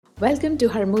Welcome to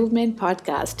Her Movement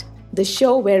podcast, the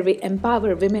show where we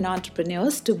empower women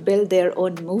entrepreneurs to build their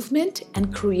own movement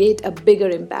and create a bigger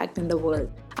impact in the world.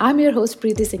 I'm your host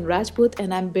Preeti Singh Rajput,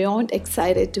 and I'm beyond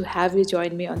excited to have you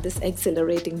join me on this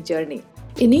exhilarating journey.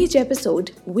 In each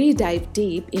episode, we dive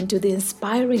deep into the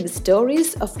inspiring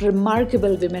stories of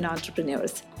remarkable women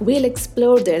entrepreneurs. We'll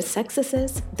explore their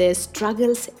successes, their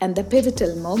struggles, and the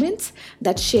pivotal moments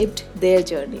that shaped their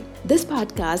journey. This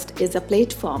podcast is a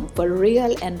platform for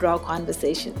real and raw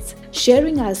conversations.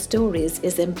 Sharing our stories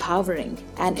is empowering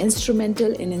and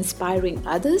instrumental in inspiring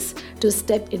others to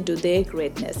step into their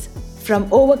greatness. From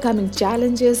overcoming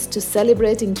challenges to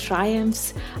celebrating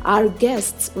triumphs, our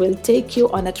guests will take you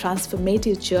on a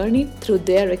transformative journey through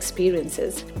their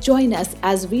experiences. Join us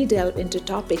as we delve into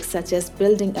topics such as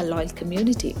building a loyal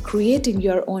community, creating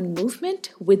your own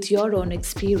movement with your own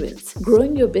experience,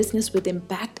 growing your business with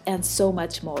impact, and so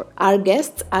much more. Our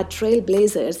guests are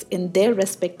trailblazers in their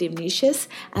respective niches,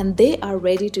 and they are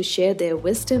ready to share their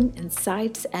wisdom,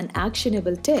 insights, and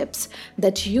actionable tips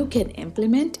that you can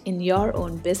implement in your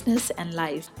own business and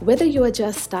life. Whether you are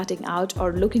just starting out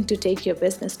or looking to take your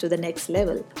business to the next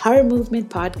level, Her Movement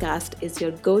podcast is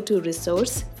your go-to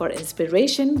resource for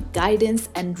inspiration, guidance,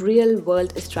 and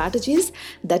real-world strategies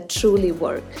that truly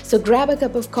work. So grab a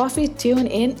cup of coffee, tune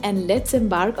in, and let's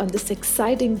embark on this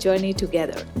exciting journey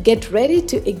together. Get ready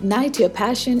to ignite your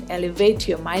passion, elevate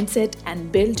your mindset,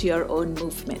 and build your own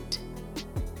movement.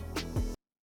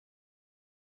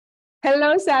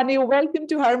 Hello, Sandy. Welcome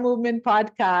to Her Movement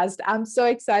podcast. I'm so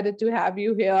excited to have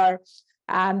you here.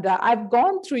 And I've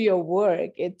gone through your work.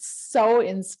 It's so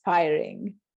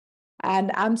inspiring.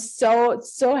 And I'm so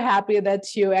happy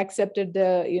that you accepted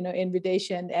the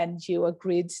invitation and you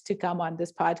agreed to come on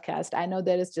this podcast. I know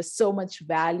there is just so much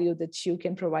value that you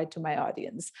can provide to my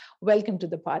audience. Welcome to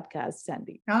the podcast,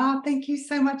 Sandy. Oh, thank you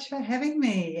so much for having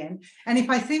me. And if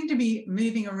I seem to be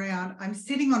moving around, I'm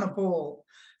sitting on a ball.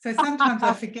 So sometimes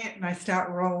I forget and I start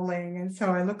rolling, and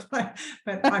so I look like,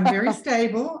 but I'm very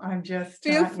stable. I'm just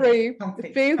feel free.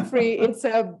 It's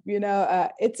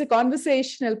it's a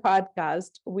conversational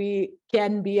podcast. We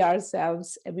can be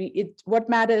ourselves. What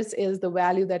matters is the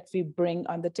value that we bring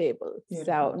on the table. Yeah.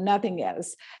 So nothing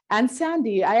else. And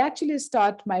Sandy, I actually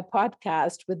start my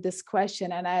podcast with this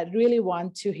question, and I really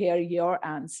want to hear your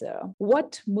answer.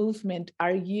 What movement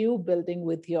are you building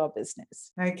with your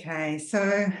business? Okay,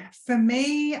 so for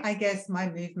me, I guess my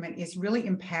movement is really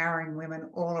empowering women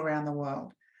all around the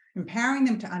world, empowering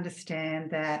them to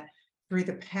understand that through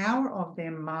the power of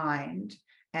their mind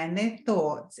and their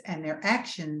thoughts and their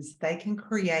actions, they can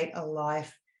create a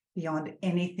life beyond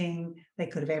anything they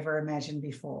could have ever imagined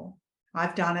before.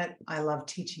 I've done it. I love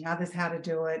teaching others how to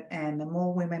do it. And the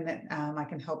more women that I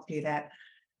can help do that,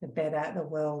 the better the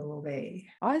world will be.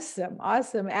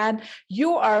 Awesome. And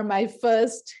you are my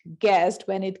first guest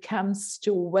when it comes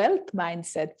to wealth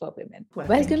mindset for women.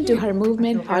 Welcome to Her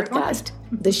Movement podcast,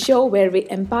 the show where we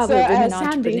empower women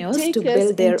entrepreneurs to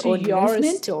build their own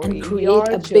movement and create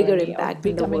a bigger impact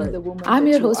in the world. I'm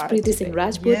your host, Preeti Singh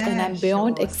Rajput, and I'm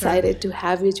beyond excited to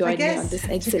have you join me on this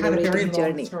exhilarating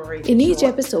journey. In each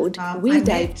episode, we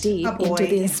dive deep into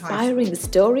the inspiring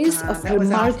stories of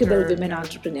remarkable women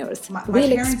entrepreneurs.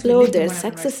 We'll explore their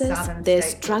successes, their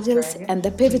struggles, and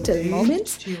the pivotal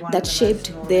moments that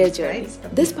shaped their journey.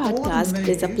 This podcast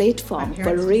is a platform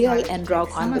for real and raw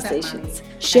conversations.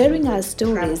 Sharing our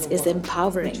stories is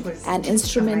empowering and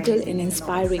instrumental in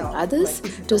inspiring others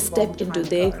to step into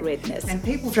their greatness.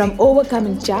 From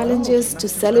overcoming challenges to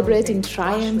celebrating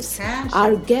triumphs,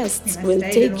 our guests will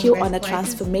take you on a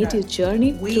transformative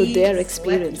journey through their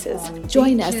experiences.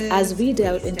 Join us as we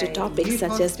delve into topics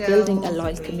such as building a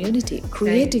loyal community,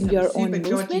 creating your own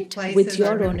movement with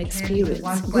your own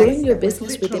experience, growing your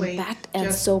business with impact,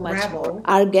 and so much more.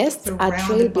 Our guests are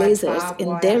trailblazers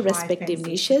in their respective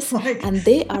niches, and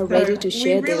they are ready to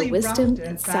share their wisdom,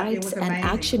 insights, and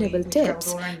actionable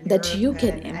tips that you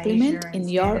can implement in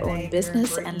your own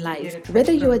business and life.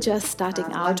 Whether you are just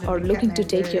starting out or looking to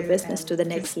take your business to the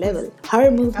next level,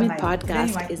 Her Movement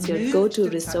podcast is your go-to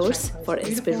resource for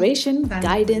inspiration,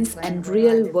 guidance, and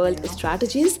real-world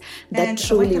strategies that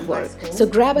truly work. So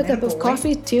grab a cup of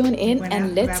coffee, tune in,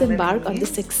 and let's embark on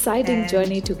this exciting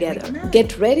journey together.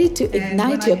 Get ready to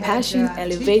ignite your passion,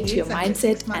 elevate your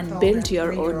mindset, and build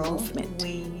your own movement.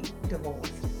 We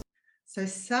divorced. So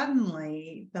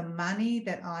suddenly the money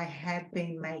that I had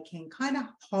been making, kind of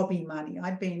hobby money,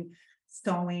 I'd been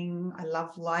sewing, I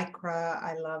love lycra,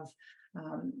 I love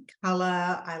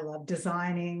color, I love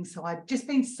designing. So I'd just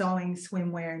been sewing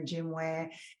swimwear and gym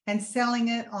wear and selling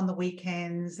it on the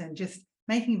weekends and just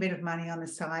making a bit of money on the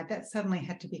side. That suddenly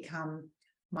had to become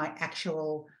my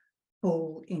actual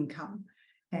full income.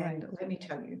 And let me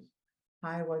tell you,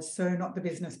 I was so not the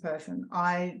business person.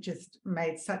 I just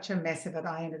made such a mess of it.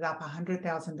 I ended up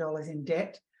 $100,000 in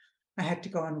debt. I had to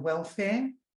go on welfare.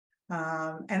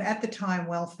 And at the time,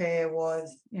 welfare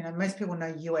was, most people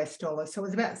know US dollars. So it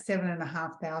was about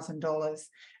 $7,500.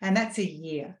 And that's a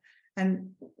year.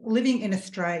 And living in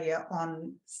Australia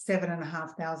on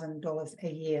 $7,500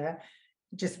 a year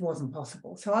just wasn't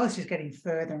possible. So I was just getting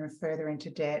further and further into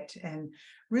debt and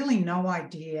really no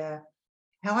idea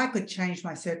how I could change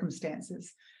my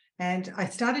circumstances. And I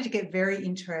started to get very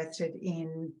interested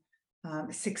in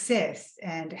success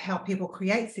and how people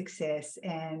create success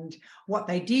and what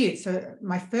they did. So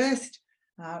my first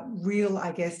real,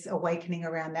 I guess, awakening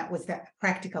around that was that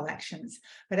practical actions.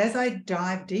 But as I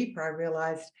dived deeper, I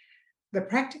realized the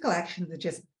practical actions are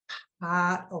just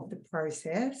part of the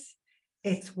process.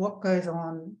 It's what goes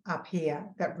on up here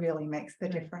that really makes the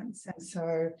difference. And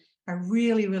so I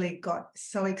really, really got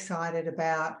so excited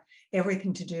about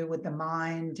everything to do with the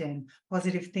mind and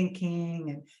positive thinking.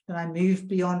 And then I moved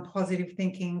beyond positive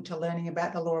thinking to learning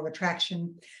about the law of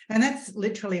attraction. And that's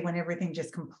literally when everything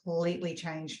just completely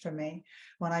changed for me,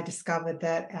 when I discovered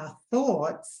that our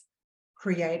thoughts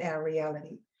create our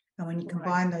reality. And when you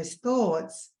combine those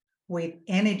thoughts with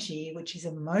energy, which is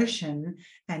emotion,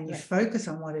 and you focus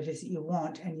on what it is that you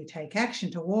want and you take action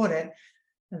toward it,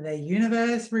 the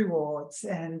universe rewards.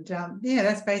 And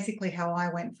that's basically how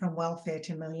I went from welfare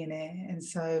to millionaire. And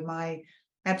so my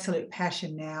absolute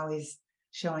passion now is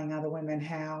showing other women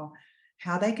how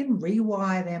they can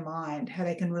rewire their mind, how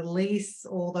they can release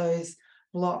all those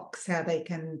blocks, how they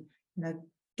can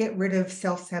get rid of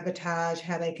self-sabotage,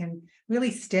 how they can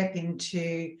really step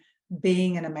into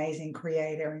being an amazing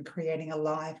creator and creating a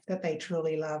life that they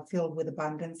truly love, filled with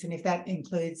abundance. And if that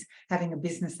includes having a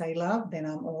business they love, then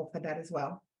I'm all for that as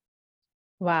well.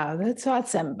 Wow, that's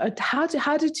awesome. But how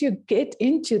did you get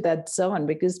into that zone?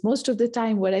 Because most of the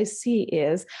time what I see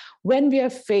is when we are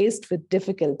faced with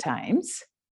difficult times,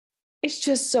 it's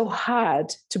just so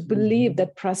hard to believe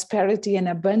that prosperity and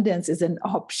abundance is an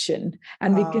option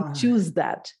and we can choose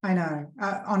that. I know.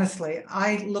 Honestly,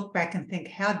 I look back and think,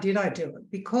 how did I do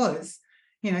it? Because,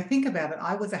 think about it.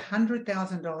 I was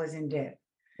 $100,000 in debt.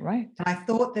 Right. And I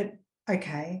thought that,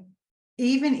 okay,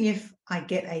 even if I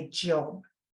get a job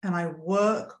and I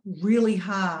work really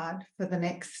hard for the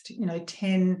next,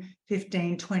 10,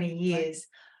 15, 20 years,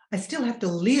 I still have to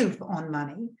live on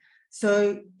money.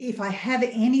 So if I have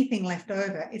anything left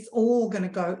over, it's all going to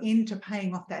go into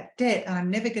paying off that debt. And I'm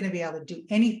never going to be able to do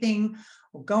anything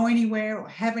or go anywhere or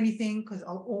have anything, because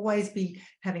I'll always be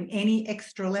having any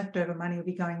extra leftover money will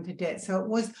be going to debt. So it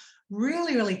was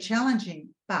really, really challenging.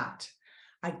 But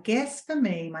I guess for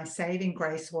me, my saving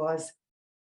grace was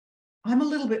I'm a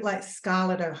little bit like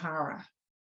Scarlett O'Hara.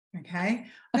 Okay.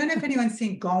 I don't know if anyone's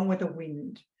seen Gone with the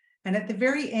Wind. And at the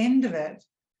very end of it,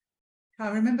 I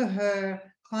remember her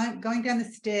going down the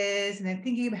stairs and then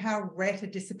thinking of how Rhett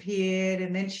had disappeared.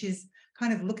 And then she's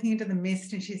kind of looking into the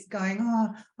mist and she's going,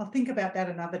 I'll think about that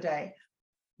another day.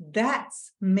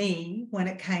 That's me when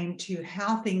it came to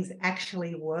how things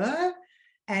actually were,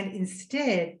 and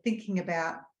instead thinking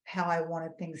about how I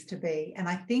wanted things to be. And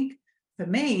I think for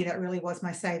me, that really was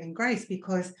my saving grace,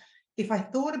 because if I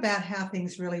thought about how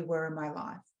things really were in my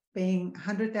life, being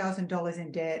 $100,000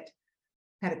 in debt,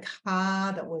 had a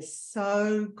car that was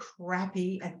so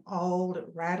crappy and old, it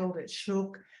rattled, it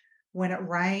shook. When it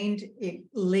rained, it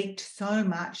leaked so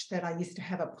much that I used to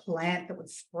have a plant that would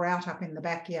sprout up in the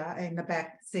backyard, in the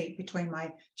back seat between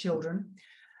my children.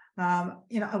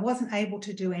 I wasn't able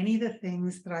to do any of the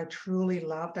things that I truly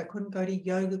loved. I couldn't go to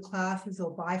yoga classes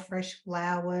or buy fresh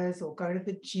flowers or go to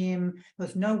the gym. There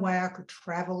was no way I could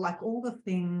travel. Like all the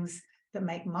things that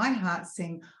make my heart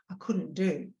sing, I couldn't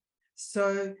do.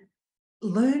 So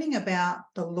learning about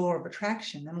the law of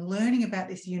attraction and learning about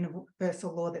this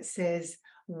universal law that says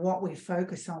what we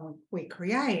focus on, we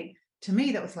create, to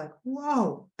me, that was like,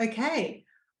 whoa, okay,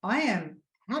 I am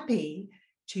happy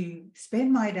to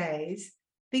spend my days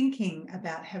thinking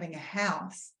about having a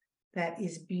house that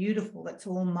is beautiful, that's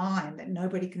all mine, that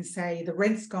nobody can say the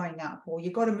rent's going up or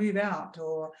you got to move out,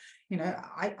 or,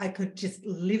 I could just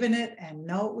live in it and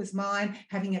know it was mine.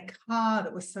 Having a car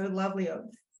that was so lovely, it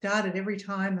started every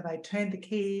time that I turned the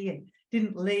key and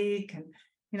didn't leak, and,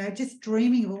 just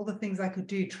dreaming of all the things I could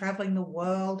do, traveling the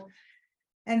world.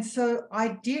 And so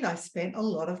I spent a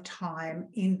lot of time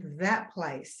in that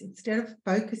place. Instead of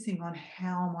focusing on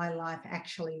how my life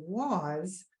actually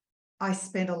was, I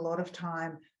spent a lot of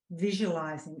time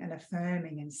visualizing and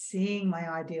affirming and seeing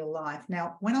my ideal life.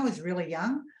 Now, when I was really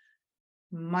young,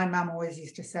 my mum always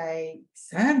used to say,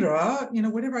 Sandra,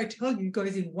 whatever I tell you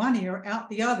goes in one ear, out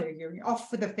the other. You're off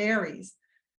for the fairies.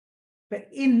 But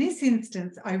in this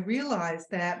instance, I realized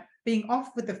that being off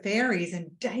with the fairies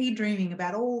and daydreaming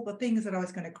about all the things that I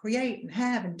was going to create and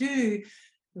have and do,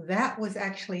 that was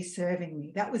actually serving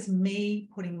me. That was me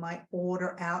putting my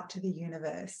order out to the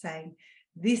universe, saying,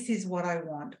 this is what I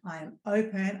want. I am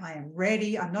open. I am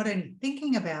ready. I'm not only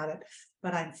thinking about it,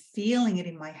 but I'm feeling it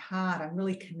in my heart. I'm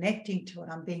really connecting to it.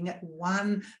 I'm being at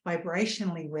one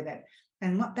vibrationally with it.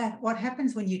 And what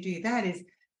happens when you do that is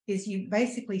you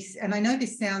basically, and I know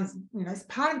this sounds,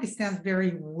 part of this sounds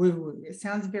very woo-woo. It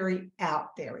sounds very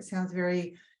out there. It sounds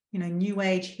very, new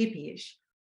age hippie-ish.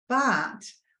 But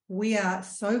we are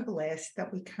so blessed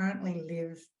that we currently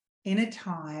live in a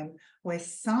time where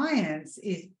science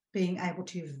is being able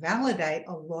to validate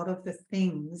a lot of the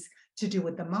things to do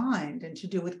with the mind and to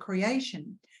do with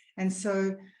creation. And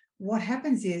so what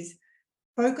happens is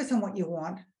focus on what you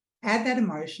want, add that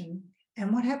emotion,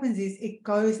 and what happens is it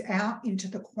goes out into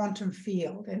the quantum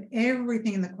field, and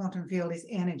everything in the quantum field is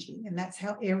energy. And that's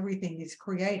how everything is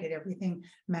created. Everything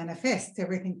manifests,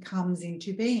 everything comes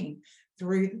into being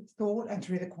through thought and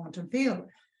through the quantum field.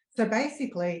 So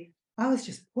basically, I was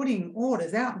just putting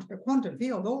orders out into the quantum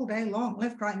field all day long,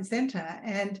 left, right, and center.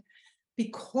 And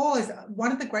because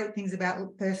one of the great things about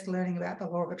first learning about the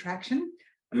law of attraction,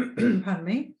 pardon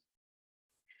me,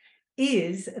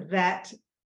 is that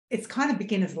it's kind of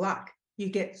beginner's luck. You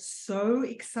get so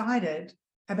excited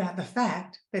about the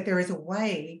fact that there is a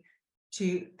way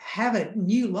to have a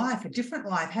new life, a different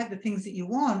life, have the things that you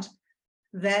want,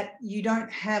 that you don't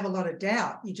have a lot of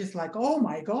doubt. You're just like, oh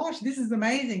my gosh, this is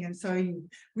amazing. And so you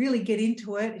really get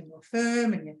into it and you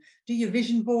affirm and you do your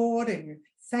vision board and you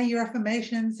say your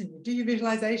affirmations and you do your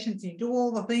visualizations and you do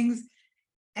all the things.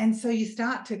 And so you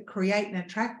start to create and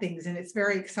attract things, and it's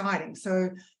very exciting.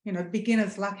 So,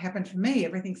 beginner's luck happened for me.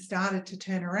 Everything started to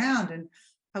turn around, and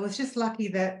I was just lucky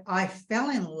that I fell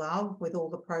in love with all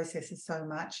the processes so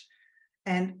much.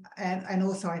 And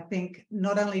also I think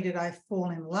not only did I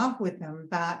fall in love with them,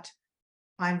 but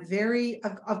I've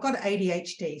got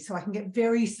ADHD, so I can get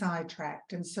very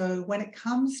sidetracked. And so when it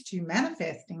comes to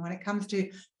manifesting, when it comes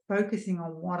to focusing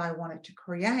on what I wanted to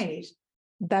create,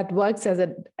 that works as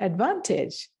an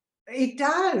advantage. It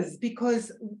does,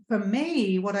 because for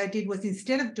me, what I did was,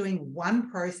 instead of doing one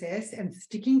process and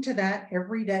sticking to that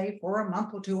every day for a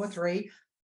month or 2 or 3,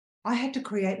 I had to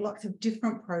create lots of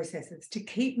different processes to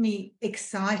keep me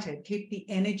excited, keep the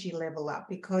energy level up.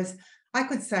 Because I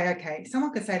could say, okay,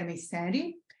 someone could say to me,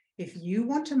 Sandy, if you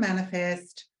want to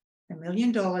manifest $1 million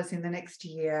in the next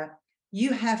year,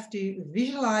 you have to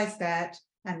visualize that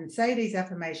and say these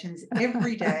affirmations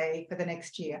every day for the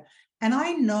next year. And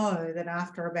I know that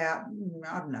after about,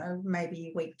 I don't know,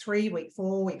 maybe week 3, week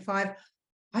 4, week 5,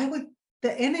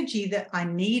 the energy that I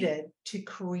needed to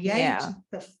create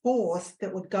the force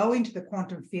that would go into the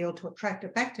quantum field to attract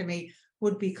it back to me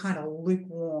would be kind of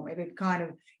lukewarm. It would kind of,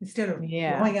 instead of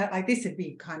going out like this, it'd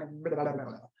be kind of blah, blah, blah,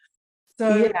 blah.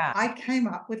 So I came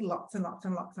up with lots and lots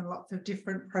and lots and lots of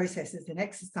different processes and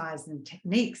exercises and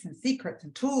techniques and secrets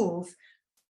and tools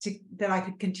that I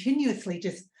could continuously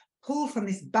just pull from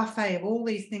this buffet of all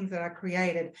these things that I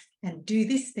created and do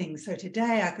this thing. So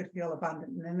today I could feel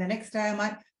abundant, and then the next day I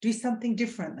might do something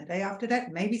different. The day after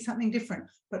that, maybe something different,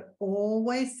 but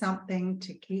always something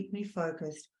to keep me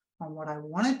focused on what I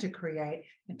wanted to create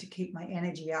and to keep my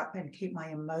energy up and keep my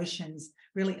emotions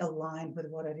really aligned with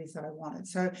what it is that I wanted.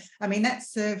 So, I mean, that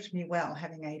served me well,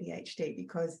 having ADHD,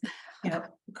 because,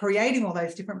 creating all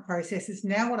those different processes.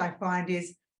 Now what I find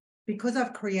is, because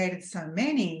I've created so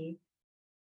many,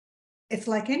 it's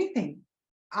like anything.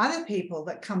 Other people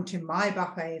that come to my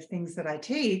buffet of things that I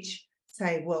teach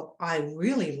say, well, I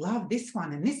really love this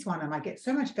one, and I get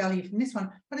so much value from this one,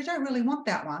 but I don't really want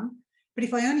that one. But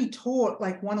if I only taught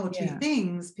like 1 or 2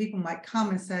 things, people might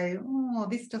come and say, oh,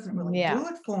 this doesn't really do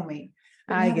it for me.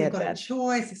 But now they've got a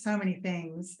choice of so many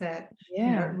things that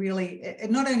really, it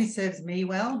not only serves me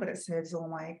well, but it serves all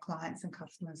my clients and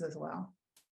customers as well.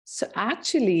 So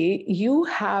actually, you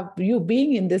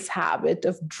being in this habit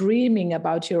of dreaming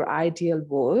about your ideal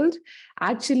world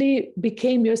actually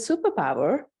became your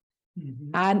superpower. Mm-hmm.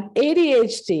 And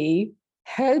ADHD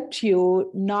helped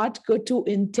you not go too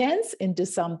intense into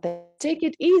something. Take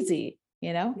it easy,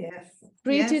 Yes.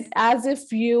 Treat it as if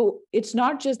it's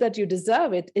not just that you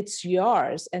deserve it, it's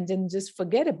yours, and then just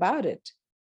forget about it.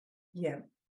 Yeah.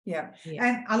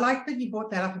 And I like that you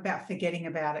brought that up about forgetting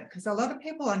about it, because a lot of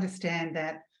people understand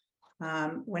that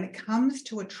when it comes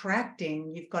to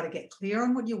attracting, you've got to get clear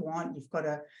on what you want. You've got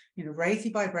to, raise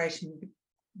your vibration,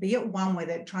 be at one with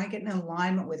it, try and get in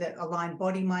alignment with it, align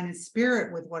body, mind, and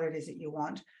spirit with what it is that you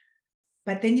want.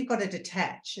 But then you've got to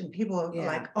detach, and people are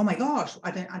like, oh my gosh,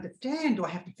 I don't understand. Do I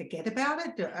have to forget about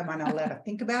it? Am I not allowed to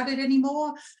think about it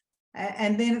anymore?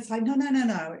 And then it's like,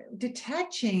 no.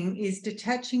 Detaching is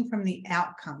detaching from the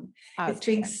outcome. It's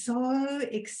being so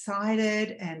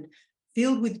excited and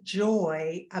filled with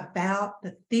joy about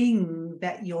the thing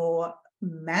that you're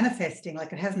manifesting,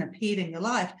 like it hasn't appeared in your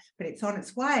life, but it's on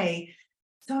its way.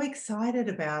 So excited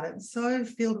about it, so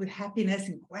filled with happiness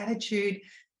and gratitude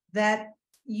that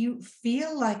you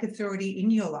feel like it's already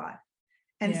in your life.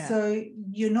 And so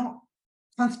you're not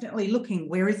constantly looking,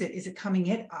 where is it? Is it coming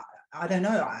yet? I don't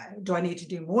know. Do I need to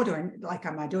do more?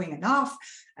 Am I doing enough?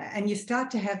 And you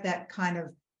start to have that kind of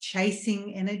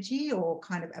chasing energy or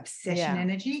kind of obsession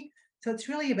energy. So it's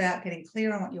really about getting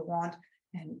clear on what you want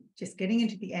and just getting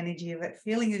into the energy of it,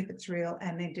 feeling if it's real,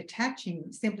 and then detaching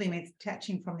simply means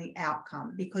detaching from the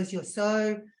outcome, because you're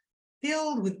so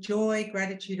filled with joy,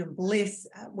 gratitude, and bliss.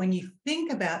 When you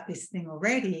think about this thing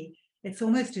already, it's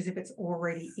almost as if it's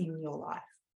already in your life.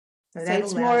 So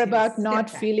it's more about not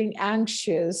feeling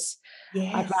anxious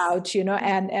about,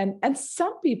 and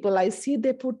some people I see,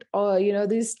 they put,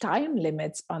 these time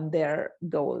limits on their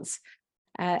goals.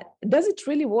 Does it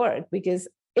really work? Because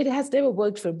it has never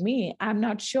worked for me. I'm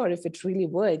not sure if it really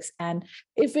works. And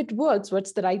if it works,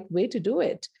 what's the right way to do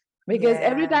it? Because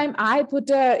every time I put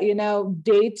a,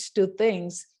 date to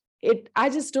things, I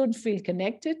just don't feel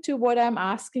connected to what I'm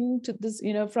asking to this,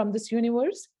 from this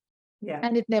universe. Yeah.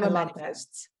 And it never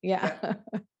manifests.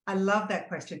 I love that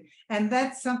question. And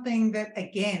that's something that,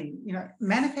 again,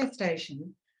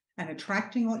 manifestation and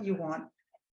attracting what you want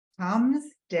comes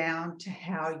down to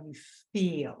how you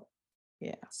feel.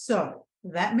 So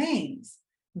that means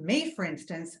me, for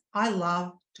instance, I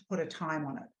love to put a time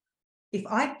on it. If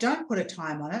I don't put a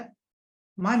time on it,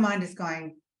 my mind is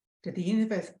going, did the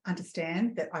universe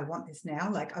understand that I want this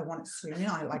now? Like, I want it soon.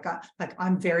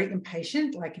 I'm very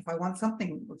impatient. Like, if I want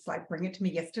something, it's like, bring it to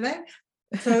me yesterday.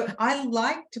 So I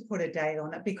like to put a date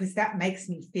on it because that makes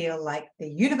me feel like the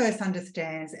universe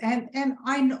understands. And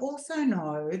I also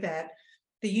know that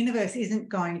the universe isn't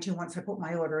going to, once I put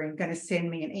my order in, going to send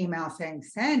me an email saying,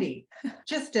 Sandy,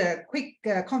 just a quick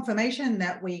confirmation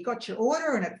that we got your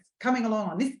order and it's coming along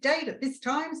on this date at this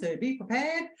time, so be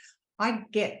prepared. I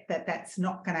get that that's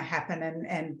not going to happen,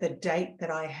 and the date that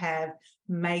I have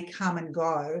may come and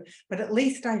go, but at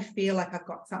least I feel like I've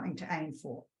got something to aim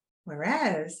for.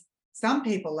 Whereas some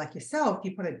people like yourself,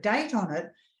 you put a date on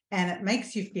it and it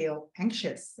makes you feel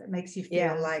anxious. It makes you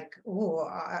feel like,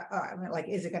 like,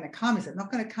 is it going to come? Is it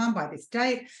not going to come by this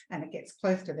date? And it gets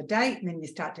close to the date and then you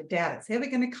start to doubt it's ever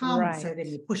going to come. Right. So then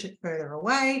you push it further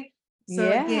away. So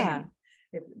again,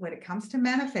 when it comes to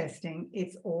manifesting,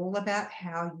 it's all about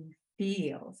how you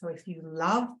feel. So if you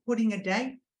love putting a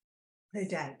date, put a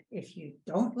date. If you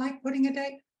don't like putting a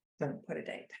date, don't put a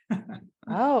date.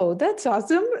 Oh, that's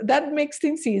awesome. That makes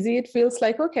things easy. It feels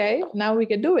like, okay, now we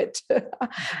can do it.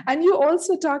 And you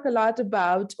also talk a lot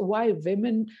about why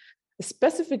women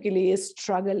specifically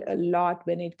struggle a lot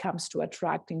when it comes to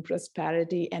attracting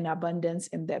prosperity and abundance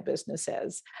in their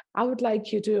businesses. I would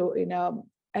like you to,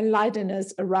 enlighten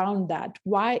us around that.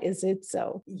 Why is it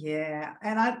so? Yeah.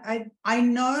 And I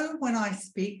know when I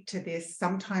speak to this,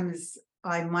 sometimes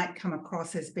I might come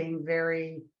across as being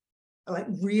very like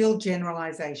real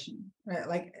generalization,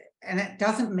 and it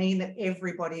doesn't mean that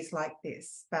everybody's like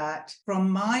this, but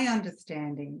from my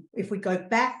understanding, if we go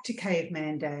back to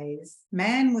caveman days,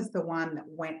 man was the one that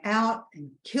went out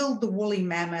and killed the woolly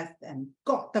mammoth and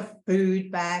got the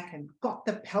food back and got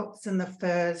the pelts and the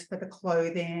furs for the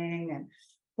clothing and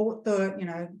bought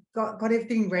got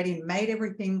everything ready, made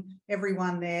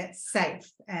everyone there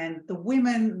safe. And the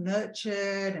women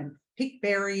nurtured and picked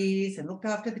berries and looked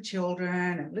after the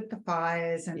children and lit the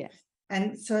fires.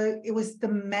 And so it was the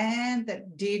man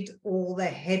that did all the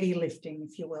heavy lifting,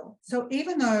 if you will. So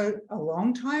even though a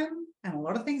long time and a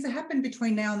lot of things have happened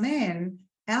between now and then,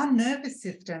 our nervous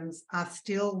systems are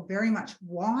still very much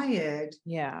wired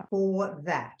for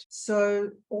that. So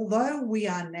although we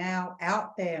are now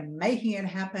out there making it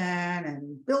happen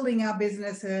and building our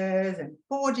businesses and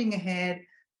forging ahead,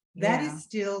 that is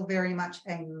still very much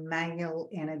a male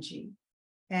energy.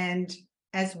 And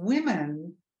as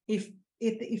women, if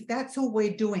that's all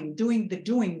we're doing,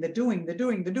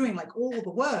 like all the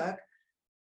work,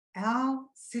 our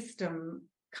system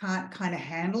can't kind of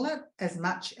handle it as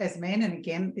much as men. And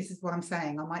again, this is what I'm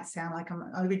saying. I might sound like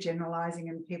I'm overgeneralizing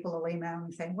and people will email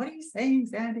me saying, what are you saying,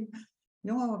 Sandy?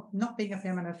 You're not being a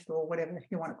feminist or whatever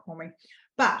you want to call me.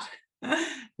 But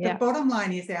the bottom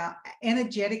line is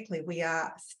energetically, we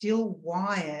are still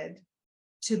wired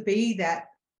to be that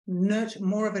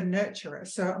more of a nurturer.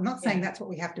 So I'm not saying that's what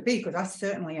we have to be, because I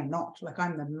certainly am not. Like,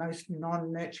 I'm the most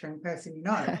non-nurturing person you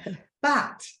know.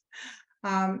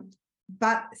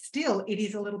 But still, it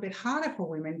is a little bit harder for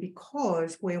women,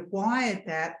 because we're wired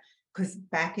that, because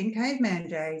back in caveman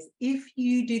days, if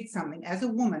you did something as a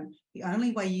woman, the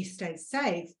only way you stayed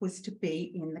safe was to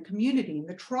be in the community, in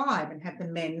the tribe, and have the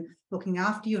men looking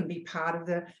after you and be part of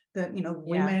the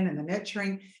women and the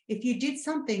nurturing. If you did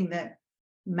something that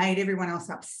made everyone else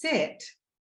upset,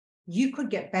 you could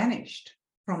get banished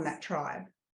from that tribe.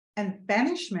 And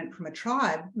banishment from a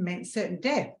tribe meant certain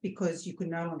death, because you could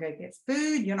no longer get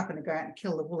food. You're not going to go out and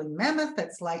kill the woolly mammoth.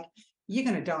 That's like, you're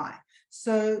going to die.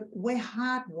 So we're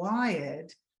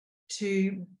hardwired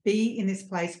to be in this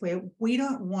place where we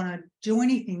don't want to do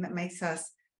anything that makes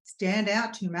us stand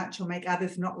out too much or make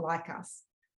others not like us.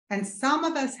 And some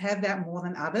of us have that more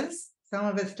than others. Some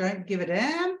of us don't give a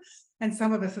damn. And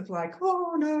some of us are like,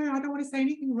 oh, no, I don't want to say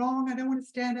anything wrong. I don't want to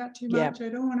stand out too much. I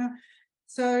don't want to.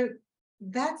 So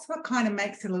that's what kind of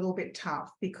makes it a little bit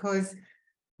tough, because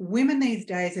women these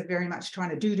days are very much trying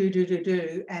to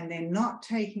do, and they're not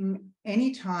taking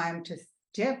any time to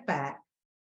step back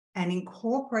and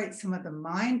incorporate some of the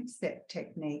mindset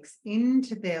techniques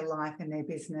into their life and their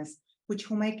business, which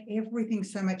will make everything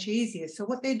so much easier. So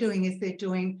what they're doing is they're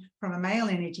doing from a male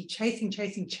energy, chasing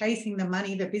the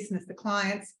money, the business, the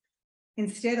clients,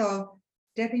 instead of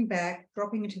stepping back,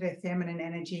 dropping into their feminine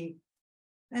energy,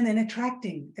 and then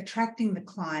attracting the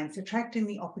clients, attracting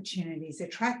the opportunities,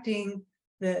 attracting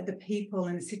the people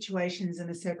and the situations and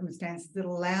the circumstances that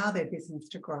allow their business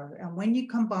to grow. And when you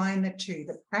combine the two,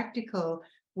 the practical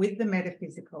with the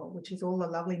metaphysical, which is all the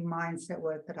lovely mindset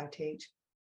work that I teach,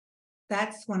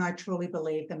 that's when I truly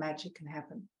believe the magic can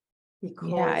happen.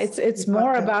 Because it's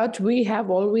more about, we have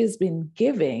always been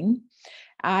giving,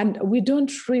 and we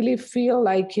don't really feel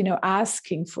like,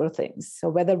 asking for things. So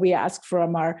whether we ask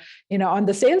from our, on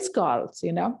the sales calls,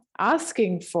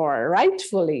 asking for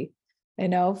rightfully,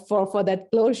 for that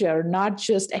closure, not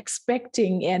just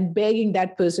expecting and begging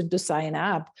that person to sign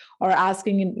up, or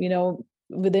asking,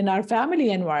 within our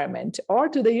family environment or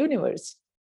to the universe.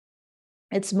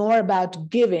 It's more about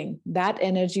giving. That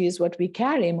energy is what we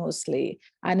carry mostly.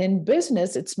 And in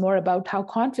business, it's more about how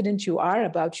confident you are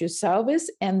about your service,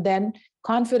 and then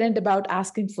confident about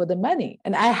asking for the money.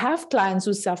 And I have clients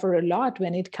who suffer a lot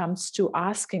when it comes to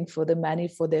asking for the money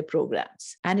for their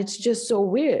programs. And it's just so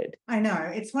weird. I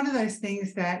know. It's one of those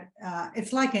things that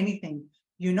it's like anything.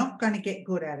 You're not going to get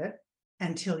good at it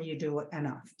until you do it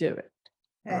enough. Do it.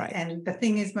 Right. And the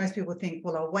thing is, most people think,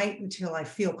 well, I'll wait until I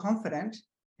feel confident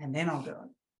and then I'll do it.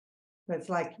 But it's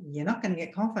like, you're not going to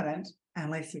get confident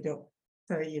unless you do it.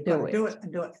 So you've got to do it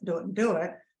and do it and do it and do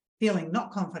it, feeling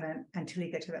not confident until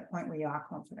you get to that point where you are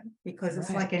confident. Because it's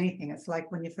like anything. It's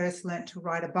like when you first learned to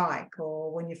ride a bike,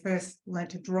 or when you first learned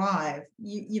to drive,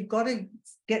 you've got to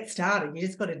get started. You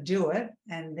just got to do it.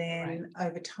 And then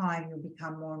over time, you'll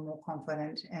become more and more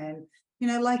confident. And,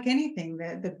 like anything,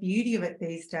 the beauty of it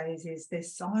these days is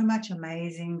there's so much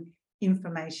amazing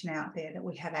information out there that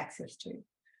we have access to.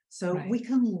 So we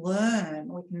can learn,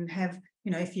 we can have,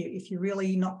 if you're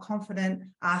really not confident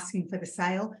asking for the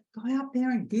sale, go out there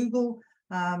and Google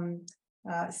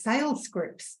sales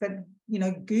scripts, but,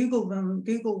 Google them,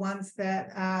 Google ones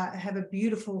that have a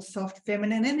beautiful, soft,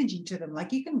 feminine energy to them.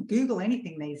 Like, you can Google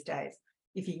anything these days.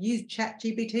 If you use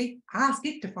ChatGPT, ask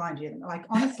it to find you. Like,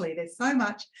 honestly, there's so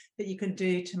much that you can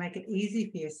do to make it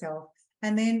easy for yourself.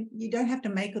 And then you don't have to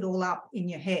make it all up in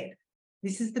your head.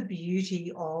 This is the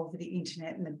beauty of the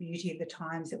internet and the beauty of the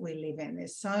times that we live in.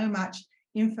 There's so much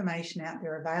information out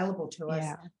there available to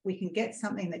us. We can get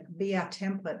something that can be our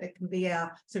template, that can be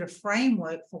our sort of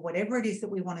framework for whatever it is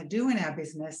that we want to do in our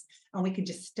business. And we can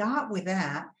just start with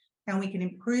that, and we can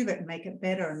improve it and make it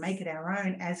better and make it our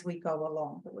own as we go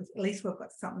along. But at least we've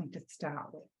got something to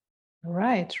start with.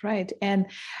 Right. And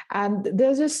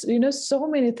there's just, so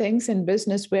many things in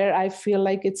business where I feel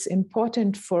like it's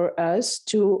important for us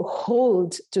to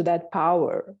hold to that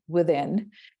power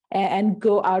within and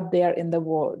go out there in the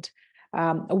world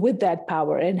with that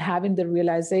power, and having the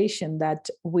realization that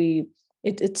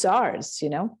it's ours,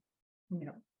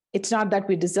 It's not that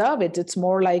we deserve it. It's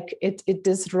more like it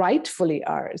is rightfully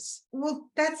ours. Well,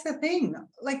 that's the thing.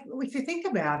 Like, if you think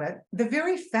about it, the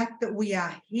very fact that we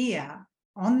are here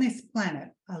on this planet,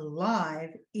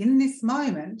 alive in this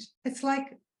moment, it's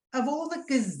like, of all the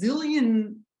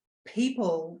gazillion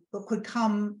people that could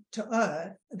come to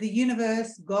Earth, the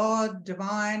universe, God,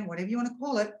 divine, whatever you want to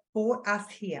call it, brought us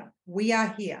here. We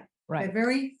are here. Right. The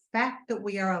very fact that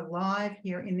we are alive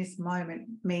here in this moment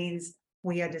means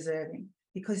we are deserving,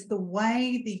 because the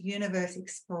way the universe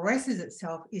expresses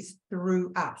itself is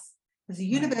through us. Because the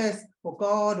universe or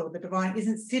God or the divine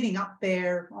isn't sitting up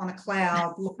there on a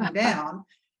cloud looking down.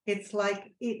 It's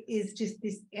like it is just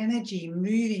this energy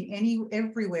moving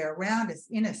everywhere around us,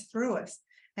 in us, through us,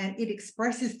 and it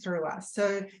expresses through us.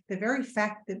 So the very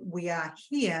fact that we are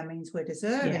here means we're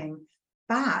deserving.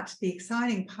 But the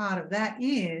exciting part of that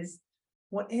is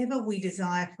whatever we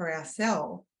desire for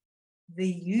ourselves, the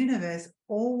universe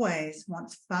always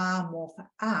wants far more for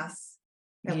us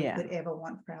than we could ever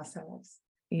want for ourselves.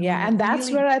 Yeah, and that's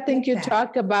really where I think you that.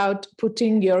 talk about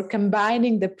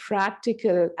combining the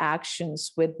practical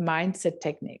actions with mindset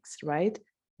techniques, right?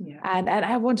 Yeah. And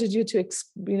I wanted you to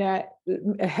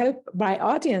help my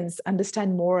audience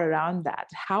understand more around that,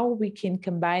 how we can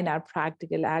combine our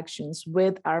practical actions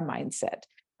with our mindset.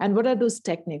 And what are those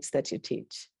techniques that you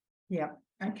teach? Yeah.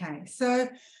 Okay. So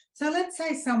let's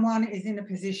say someone is in a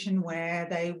position where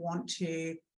they want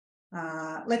to,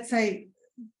 let's say,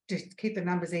 just keep the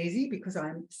numbers easy because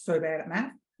I'm so bad at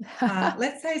math.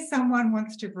 Let's say someone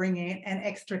wants to bring in an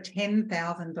extra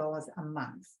 $10,000 a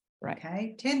month. Right.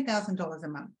 Okay, $10,000 a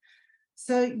month.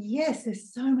 So yes,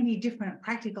 there's so many different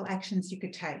practical actions you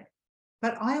could take.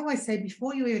 But I always say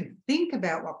before you even think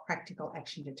about what practical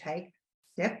action to take,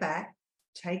 step back,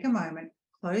 take a moment,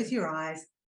 close your eyes,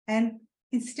 and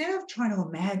instead of trying to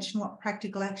imagine what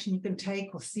practical action you can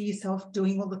take or see yourself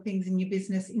doing all the things in your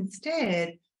business,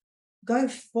 instead, go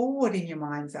forward in your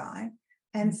mind's eye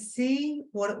and see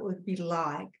what it would be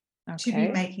like to be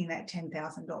making that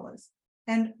 $10,000.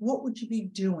 And what would you be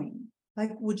doing?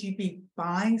 Like, would you be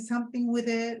buying something with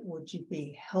it? Would you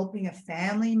be helping a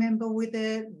family member with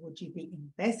it? Would you be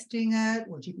investing it?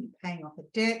 Would you be paying off a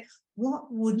debt? What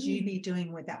would you be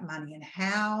doing with that money? And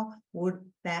how would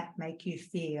that make you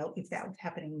feel if that was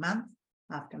happening month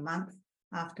after month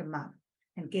after month?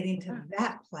 And get into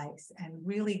that place and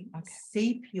really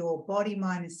seep your body,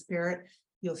 mind, and spirit.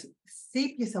 You'll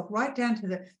seep yourself right down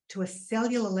to a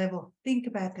cellular level. Think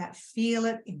about that, feel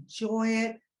it, enjoy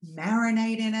it,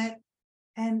 marinate in it.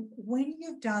 And when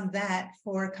you've done that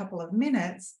for a couple of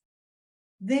minutes,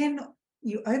 then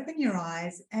you open your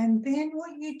eyes, and then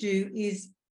what you do is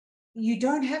you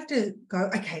don't have to go,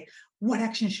 okay, what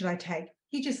action should I take?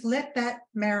 You just let that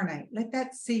marinate, let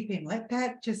that seep in, let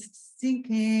that just sink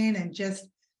in. And just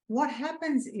what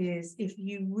happens is, if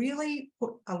you really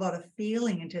put a lot of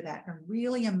feeling into that and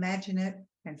really imagine it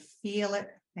and feel it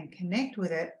and connect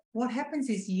with it, what happens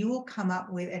is you will come up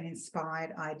with an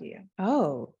inspired idea.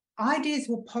 Ideas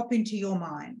will pop into your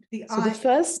mind. So the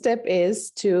first step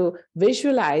is to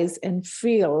visualize and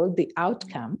feel the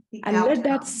outcome and let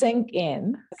that sink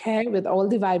in, with all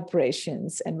the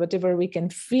vibrations and whatever we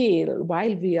can feel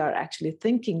while we are actually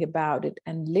thinking about it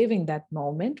and living that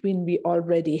moment. When we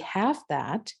already have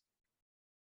that,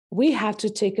 we have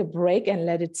to take a break and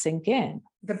let it sink in.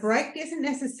 The break isn't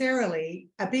necessarily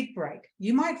a big break.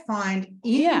 You might find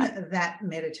in that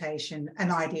meditation,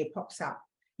 an idea pops up.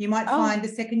 You might find the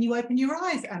second you open your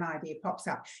eyes, an idea pops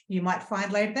up. You might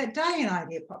find later that day, an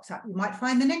idea pops up. You might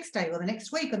find the next day or the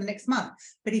next week or the next month.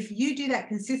 But if you do that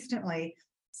consistently,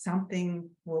 something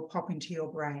will pop into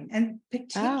your brain. And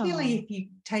particularly if you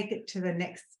take it to the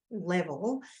next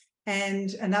level.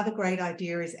 And another great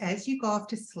idea is, as you go off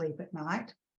to sleep at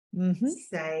night,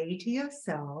 say to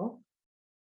yourself,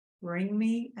 bring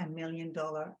me $1 million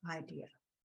idea.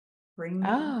 Bring me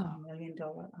 $1 million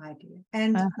idea.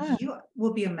 And you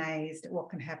will be amazed at what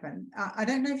can happen. I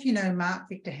don't know if you know Mark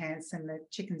Victor Hansen, the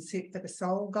Chicken Soup for the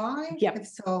Soul guy. They've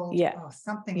sold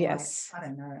something like, I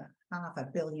don't know,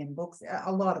 500 million books,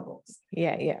 a lot of books.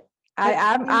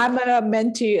 I'm a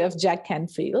mentee of Jack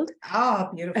Canfield.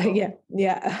 Oh, beautiful.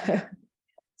 Yeah.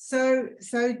 So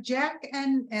Jack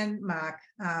and Mark,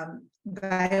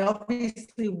 they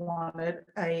obviously wanted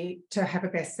to have a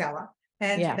bestseller.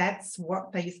 And that's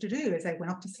what they used to do as they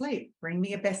went off to sleep. Bring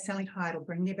me a best-selling title,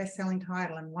 bring me a best-selling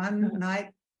title. And one night,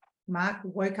 Mark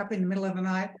woke up in the middle of the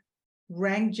night,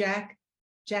 rang Jack.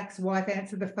 Jack's wife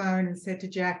answered the phone and said to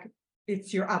Jack,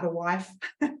 "It's your other wife."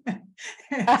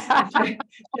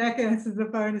 Jack answers the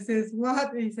phone and says,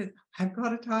 "What?" And he says, "I've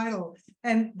got a title."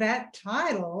 And that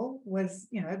title was,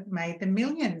 made the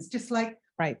millions. Just like,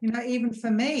 even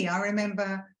for me, I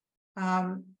remember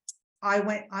I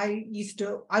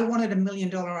wanted $1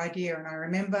 million idea. And I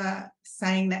remember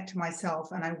saying that to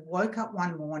myself. And I woke up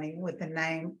one morning with the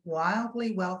name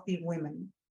Wildly Wealthy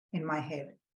Women in my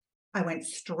head. I went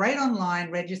straight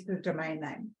online, registered the domain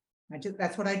name.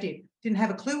 That's what I did. Didn't have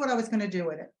a clue what I was going to do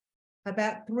with it.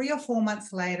 About 3 or 4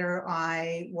 months later,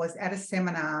 I was at a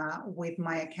seminar with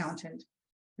my accountant.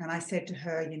 And I said to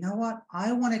her, you know what?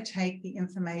 I want to take the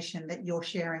information that you're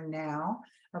sharing now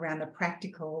around the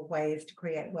practical ways to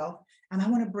create wealth, and I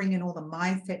want to bring in all the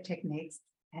mindset techniques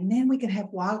And then we can have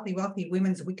wildly wealthy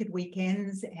women's wicked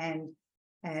weekends, and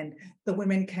the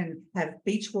women can have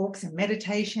beach walks and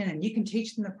meditation, and you can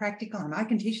teach them the practical and I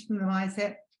can teach them the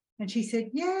mindset. And she said,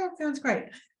 yeah, sounds great.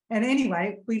 And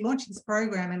anyway, we launched this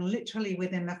program, and literally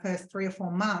within the first 3 or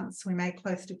 4 months, we made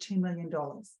close to $2 million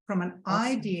from an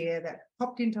idea that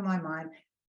popped into my mind.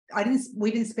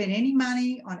 We didn't spend any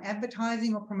money on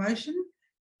advertising or promotion.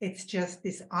 It's just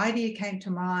this idea came to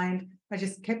mind. I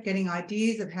just kept getting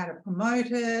ideas of how to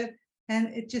promote it. And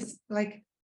it just like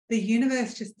the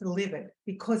universe just delivered,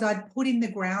 because I'd put in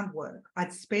the groundwork.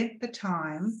 I'd spent the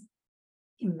time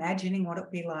imagining what it'd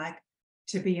be like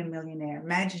to be a millionaire,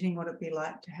 imagining what it'd be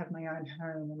like to have my own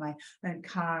home and my own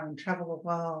car and travel the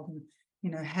world and,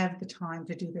 have the time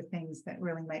to do the things that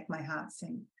really make my heart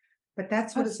sing. But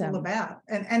that's what it's all about.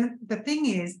 And the thing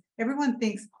is, everyone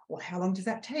thinks, well, how long does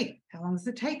that take? How long does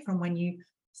it take from when you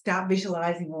start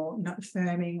visualizing or not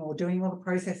affirming or doing all the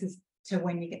processes to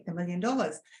when you get the $1 million?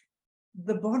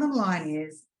 The bottom line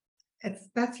is,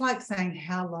 that's like saying,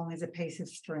 how long is a piece of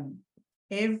string?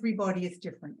 Everybody is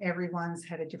different. Everyone's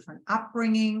had a different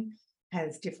upbringing,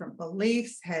 has different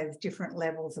beliefs, has different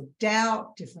levels of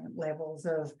doubt, different levels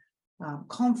of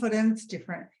confidence,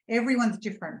 everyone's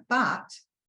different. But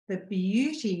the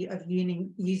beauty of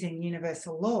using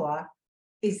universal law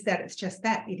is that it's just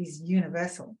that, it is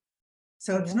universal.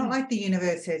 So it's not like the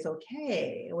universe says,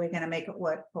 okay, we're going to make it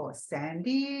work for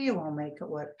Sandy, we'll make it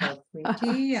work for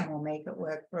Preeti, and we'll make it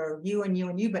work for you and you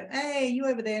and you, but hey, you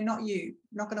over there, not you,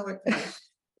 not going to work for you. It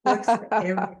works for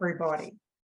everybody.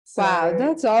 So, wow,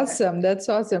 that's awesome. That's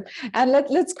awesome. And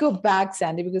let's go back,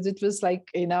 Sandy, because it was like,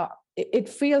 it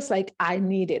feels like I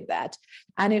needed that.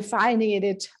 And if I need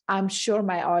it, I'm sure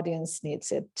my audience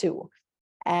needs it too.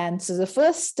 And so the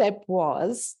first step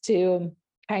was to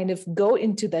kind of go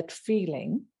into that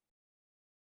feeling,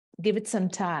 give it some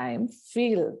time,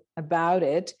 feel about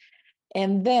it,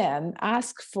 and then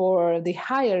ask for the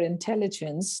higher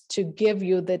intelligence to give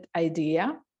you that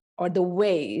idea or the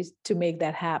ways to make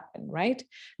that happen, right?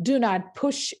 Do not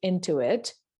push into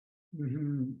it.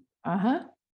 Mm-hmm.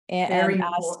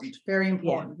 Very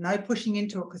important. No pushing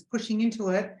into it, because pushing into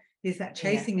it is that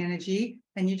chasing energy,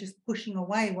 and you're just pushing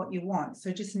away what you want.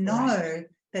 So just know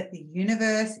that the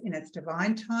universe in its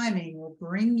divine timing will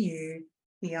bring you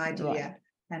the idea.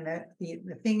 And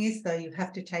the thing is, though, you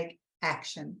have to take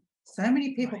action. So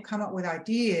many people come up with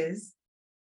ideas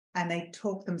and they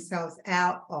talk themselves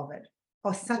out of it.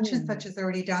 Or such and such has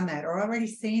already done that, or already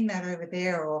seen that over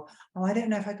there, or, oh, I don't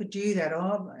know if I could do that,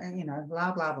 or,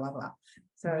 blah, blah, blah, blah.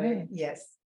 So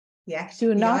yes,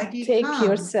 do not take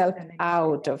yourself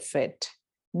out of it,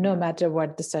 no matter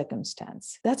what the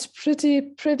circumstance. That's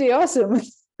pretty awesome.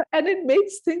 And it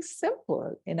makes things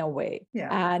simple in a way.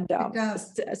 And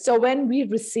so when we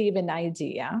receive an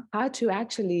idea, how to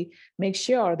actually make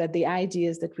sure that the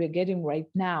ideas that we're getting right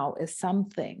now is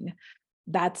something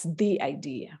that's the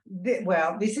idea.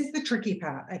 Well, this is the tricky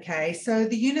part. Okay. So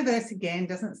the universe, again,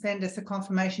 doesn't send us a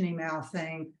confirmation email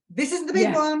saying, this is the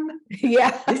big one.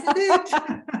 Yeah. This is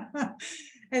it.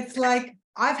 It's like,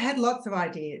 I've had lots of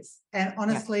ideas, and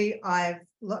honestly,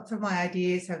 lots of my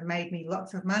ideas have made me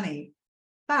lots of money,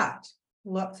 but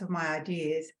lots of my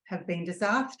ideas have been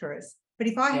disastrous. But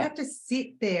if I had to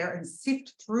sit there and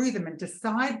sift through them and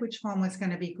decide which one was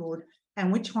going to be good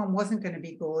and which one wasn't going to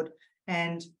be good,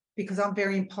 and because I'm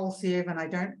very impulsive and I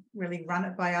don't really run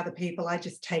it by other people, I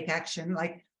just take action.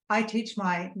 Like I teach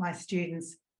my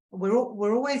students,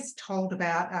 we're always told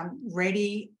about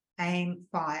ready, aim,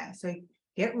 fire. So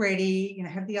get ready,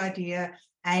 have the idea,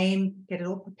 aim, get it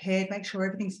all prepared, make sure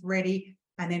everything's ready,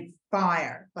 and then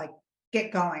fire, like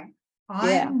get going.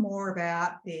 I'm more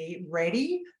about the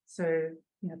ready. So,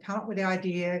 come up with the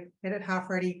idea, get it half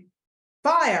ready,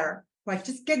 fire, like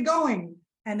just get going.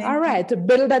 And then all right, to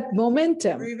build that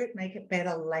momentum. Improve it, make it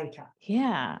better later.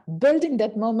 Yeah, building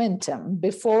that momentum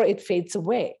before it fades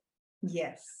away.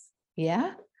 Yes.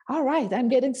 Yeah. All right. I'm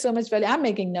getting so much value. I'm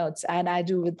making notes, and I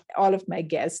do with all of my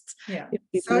guests. Yeah.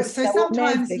 So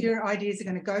sometimes your ideas are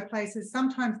going to go places,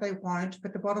 sometimes they won't.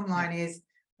 But the bottom line is,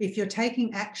 if you're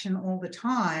taking action all the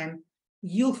time,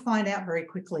 you'll find out very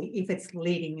quickly if it's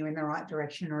leading you in the right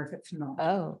direction or if it's not.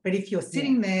 But if you're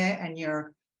sitting there and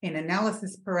you're in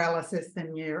analysis paralysis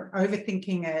and you're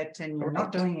overthinking it and you're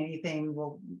not doing anything,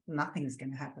 well, nothing's going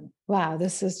to happen. Wow,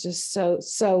 this is just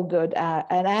so good.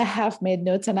 And I have made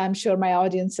notes, and I'm sure my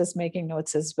audience is making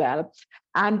notes as well.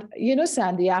 And,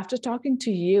 Sandy, after talking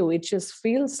to you, it just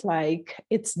feels like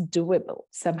it's doable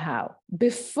somehow.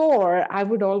 Before, I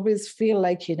would always feel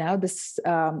like, this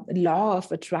law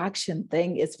of attraction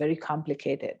thing is very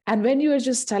complicated. And when you were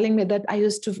just telling me that I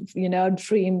used to,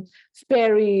 dream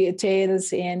fairy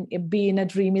tales and be in a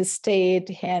dreamy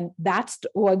state, and that's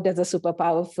worked as a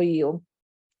superpower for you.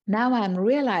 Now I'm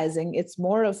realizing it's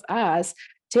more of us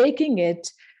taking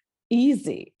it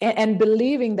easy and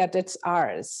believing that it's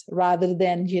ours rather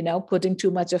than putting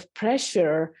too much of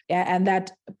pressure and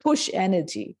that push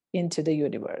energy into the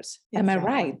universe. Exactly. Am I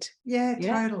right? Yeah,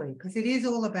 totally, because it is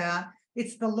all about,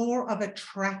 it's the law of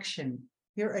attraction.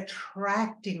 You're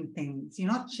attracting things.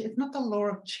 It's not the law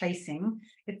of chasing,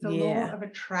 it's the law of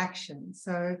attraction.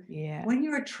 So when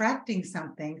you're attracting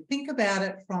something, think about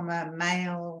it from a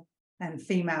male and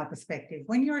female perspective.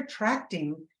 When you're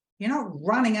attracting, you're not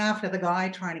running after the guy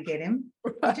trying to get him.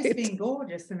 Right. You're just being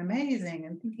gorgeous and amazing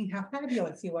and thinking how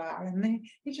fabulous you are. And then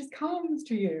it just comes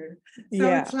to you. So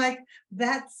it's like,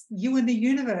 that's you in the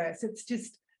universe. It's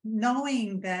just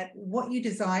knowing that what you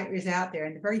desire is out there.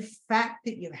 And the very fact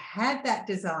that you've had that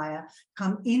desire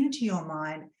come into your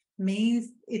mind means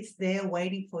it's there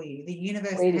waiting for you. The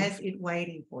universe has it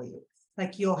waiting for you.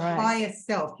 Like your higher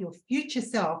self, your future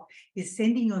self is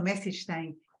sending you a message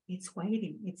saying, it's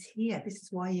waiting, it's here. This is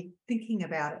why you're thinking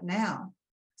about it now.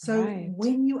 So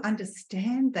when you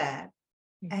understand that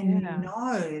and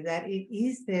know that it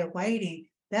is there waiting,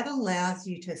 that allows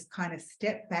you to kind of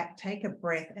step back, take a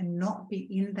breath, and not be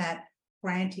in that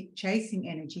frantic chasing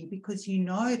energy, because you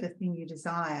know the thing you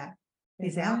desire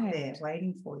is out there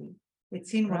waiting for you.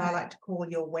 It's in what I like to call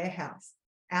your warehouse,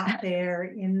 out there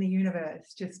in the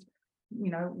universe, just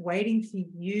waiting for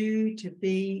you to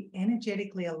be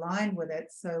energetically aligned with it.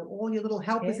 So all your little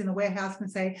helpers in the warehouse can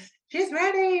say, she's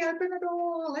ready, open the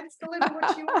door, let's deliver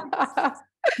what she wants.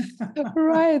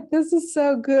 Right. This is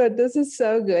so good. This is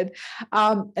so good.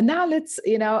 And now let's,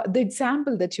 the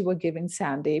example that you were giving,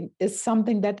 Sandy, is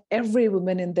something that every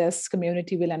woman in this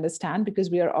community will understand, because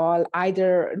we are all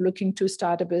either looking to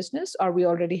start a business or we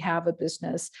already have a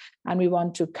business and we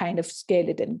want to kind of scale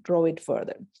it and grow it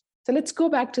further. So let's go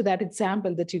back to that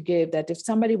example that you gave, that if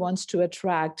somebody wants to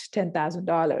attract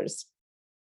 $10,000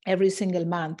 every single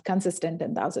month, consistent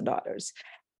 $10,000.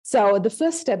 So the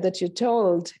first step that you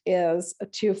told is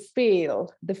to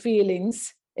feel the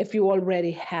feelings if you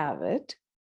already have it,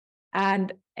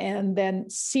 and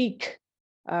then seek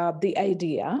the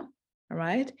idea,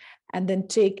 right? And then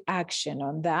take action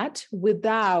on that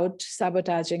without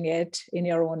sabotaging it in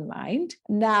your own mind.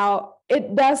 Now,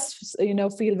 it does,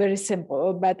 feel very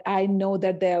simple, but I know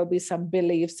that there will be some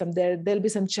beliefs, there'll be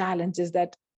some challenges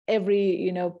that every,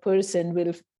 person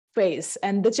will face.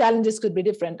 And the challenges could be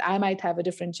different. I might have a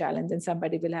different challenge and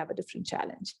somebody will have a different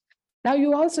challenge. Now,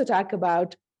 you also talk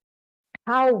about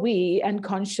how we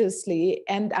unconsciously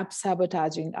end up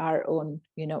sabotaging our own,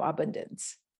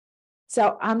 abundance.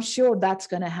 So I'm sure that's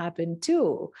going to happen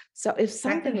too. So if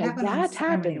something like that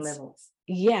happens,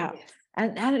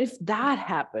 and if that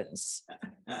happens,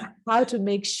 how to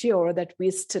make sure that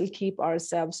we still keep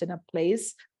ourselves in a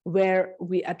place where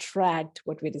we attract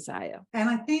what we desire. And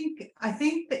I think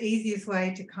the easiest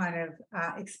way to kind of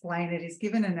explain it is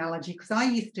give an analogy, because I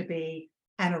used to be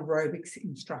an aerobics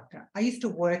instructor. I used to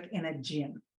work in a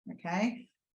gym, okay?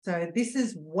 So this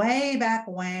is way back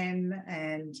when,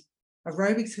 and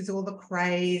aerobics was all the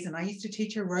craze, and I used to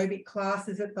teach aerobic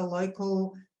classes at the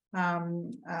local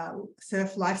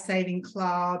surf life-saving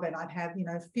club, and I'd have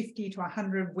 50 to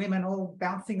 100 women all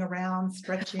bouncing around,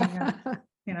 stretching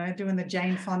and doing the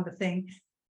Jane Fonda thing.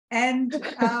 And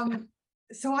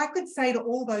so I could say to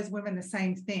all those women the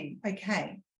same thing.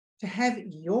 Okay, to have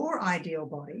your ideal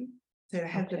body, to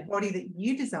have the body that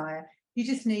you desire, you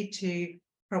just need to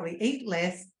probably eat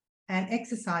less and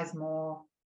exercise more,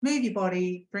 move your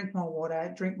body, drink more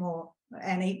water, drink more,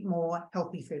 and eat more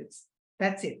healthy foods.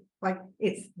 That's it. Like,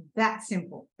 it's that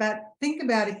simple. But think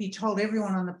about if you told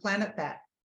everyone on the planet that.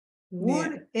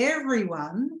 Would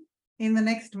everyone in the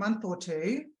next month or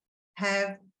two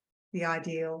have the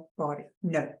ideal body?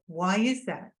 No. Why is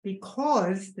that?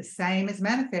 Because the same as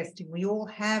manifesting, we all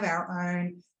have our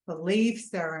own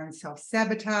beliefs, our own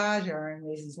self-sabotage, our own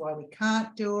reasons why we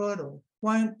can't do it or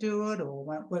won't do it or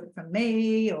won't work for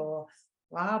me or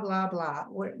blah, blah, blah.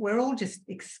 We're all just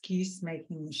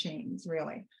excuse-making machines,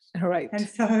 really. Right. And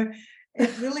so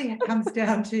it really comes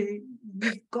down to,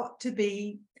 you've got to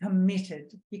be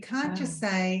committed. You can't just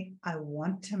say, I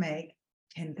want to make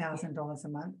 $10,000 a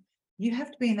month. You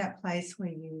have to be in that place where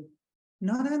you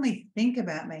not only think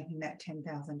about making that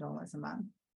 $10,000 a month,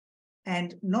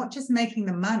 and not just making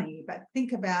the money, but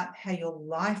think about how your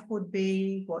life would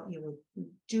be, what you would be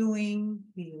doing,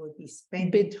 who you would be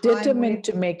spending Be time determined with,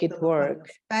 to make it the look on your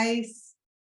work. face.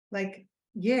 Like,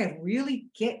 yeah, really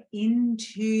get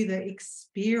into the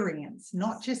experience,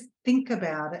 not just think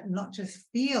about it, not just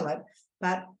feel it,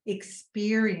 but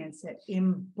experience it,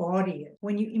 embody it.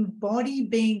 When you embody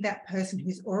being that person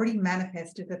who's already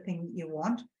manifested the thing that you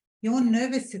want, your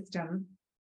nervous system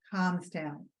calms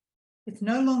down. It's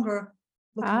no longer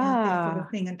looking out there for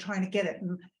the thing and trying to get it.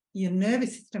 And your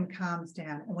nervous system calms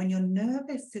down. And when your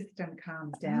nervous system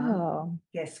calms down,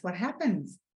 guess what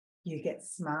happens? You get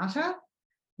smarter,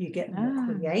 you get more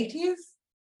creative,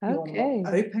 you're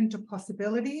more open to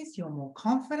possibilities, you're more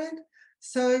confident.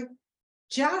 So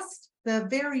just the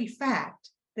very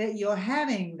fact that you're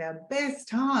having the best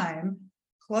time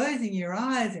closing your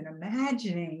eyes and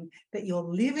imagining that you're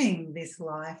living this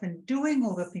life and doing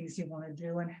all the things you want to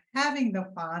do and having the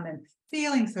fun and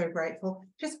feeling so grateful,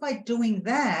 just by doing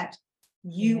that,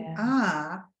 you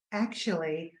are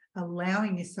actually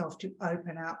allowing yourself to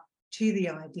open up to the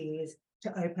ideas, to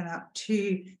open up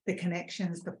to the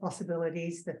connections, the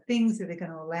possibilities, the things that are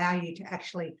going to allow you to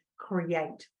actually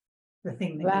create the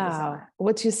thing that you desire.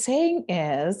 What you're saying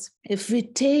is, if we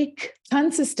take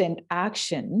consistent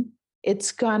action,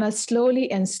 it's gonna slowly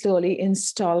and slowly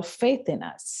install faith in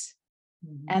us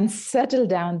and settle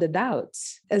down the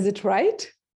doubts. Is it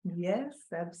right? Yes,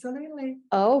 absolutely.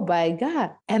 Oh my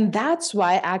God. And that's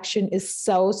why action is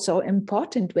so, so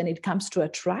important when it comes to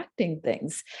attracting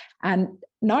things. And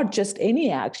not just any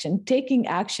action, taking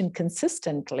action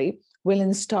consistently will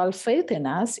install faith in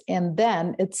us. And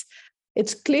then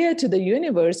it's clear to the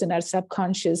universe and our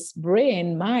subconscious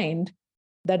brain, mind,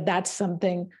 that that's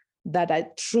something that I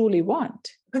truly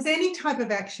want. Because any type of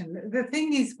action, the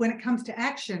thing is, when it comes to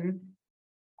action,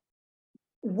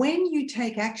 when you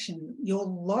take action, your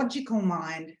logical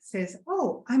mind says,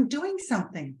 oh, I'm doing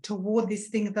something toward this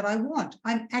thing that I want.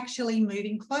 I'm actually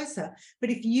moving closer.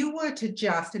 But if you were to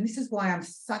just, and this is why I'm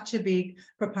such a big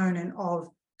proponent of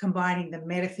combining the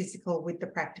metaphysical with the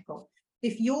practical,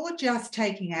 if you're just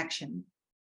taking action,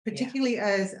 particularly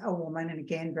as a woman, and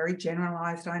again, very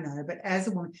generalized, I know, but as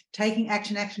a woman, taking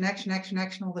action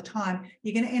all the time,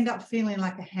 you're going to end up feeling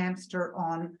like a hamster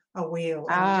on a wheel.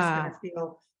 And you're just going to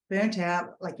feel burnt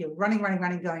out, like you're running,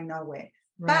 going nowhere.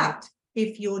 Right. But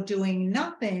if you're doing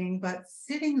nothing but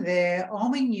sitting there,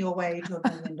 oming your way to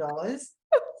 $1 million,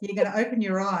 you're going to open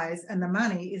your eyes and the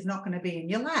money is not going to be in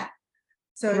your lap.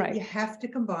 So you have to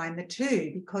combine the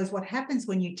two, because what happens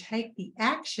when you take the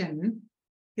action,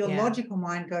 your logical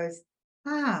mind goes,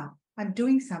 I'm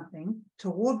doing something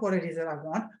toward what it is that I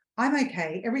want. I'm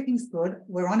okay. Everything's good.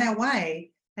 We're on our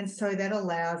way. And so that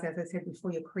allows, as I said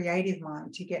before, your creative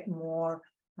mind to get more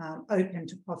open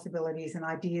to possibilities and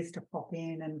ideas to pop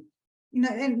in. And, you know,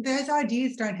 and those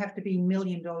ideas don't have to be $1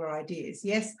 million ideas.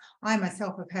 Yes, I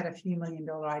myself have had a few $1 million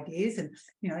ideas, and,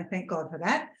 you know, thank God for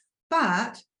that.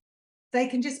 But they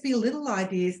can just be little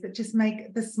ideas that just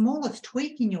make the smallest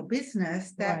tweak in your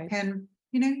business that can,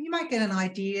 you know, you might get an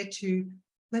idea to,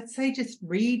 let's say, just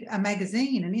read a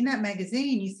magazine. And in that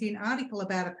magazine, you see an article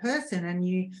about a person and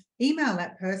you email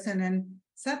that person and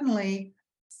suddenly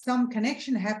some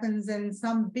connection happens and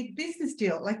some big business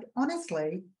deal. Like,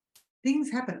 honestly, things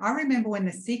happen. I remember when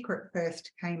The Secret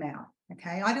first came out,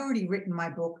 okay? I'd already written my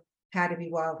book, How to Be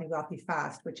Wildly Wealthy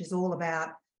Fast, which is all about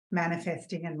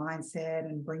manifesting and mindset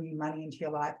and bringing money into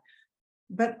your life.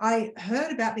 But I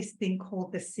heard about this thing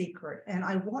called The Secret, and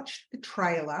I watched the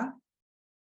trailer,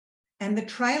 and the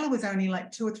trailer was only like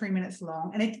 2 or 3 minutes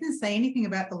long, and it didn't say anything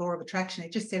about the law of attraction.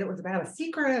 It just said it was about a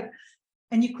secret,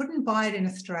 and you couldn't buy it in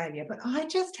Australia. But I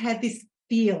just had this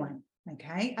feeling,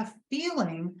 okay, a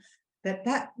feeling that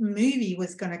that movie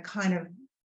was going to kind of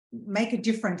make a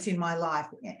difference in my life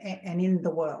and in the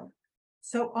world.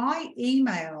 So I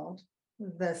emailed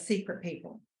The Secret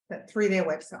people through their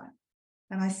website.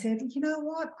 And I said, you know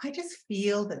what? I just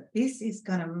feel that this is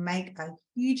going to make a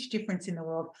huge difference in the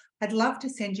world. I'd love to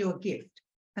send you a gift.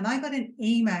 And I got an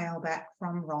email back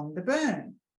from Rhonda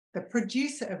Byrne, the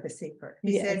producer of The Secret.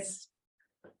 He says,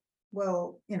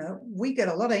 well, you know, we get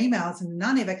a lot of emails and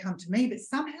none ever come to me, but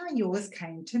somehow yours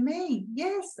came to me.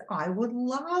 Yes, I would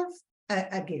love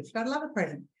a gift. I'd love a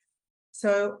present.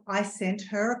 So I sent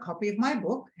her a copy of my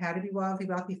book, How to Be Wildly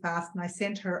Wealthy Fast, and I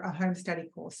sent her a home study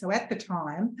course. So at the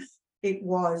time, it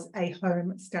was a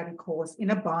home study course in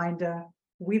a binder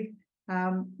with,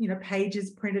 you know,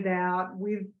 pages printed out,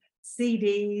 with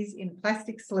CDs in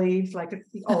plastic sleeves, like it's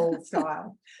the old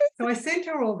style. So I sent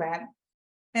her all that,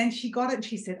 and she got it. And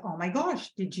she said, oh my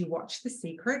gosh, did you watch The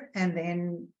Secret and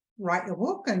then write your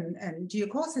book and do your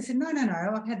course? I said, no,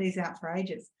 I've had these out for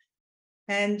ages.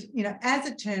 And, as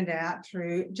it turned out,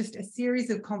 through just a series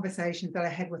of conversations that I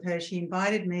had with her, she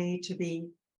invited me to be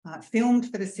filmed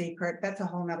for The Secret. That's a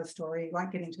whole nother story. We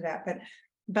won't get into that.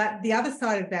 But the other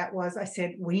side of that was, I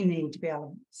said, we need to be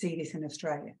able to see this in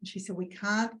Australia. And she said, we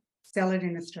can't sell it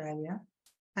in Australia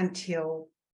until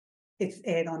it's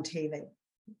aired on TV.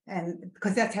 And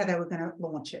because that's how they were going to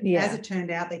launch it. Yeah. As it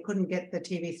turned out, they couldn't get the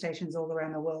TV stations all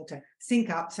around the world to sync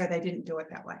up, so they didn't do it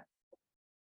that way.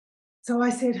 So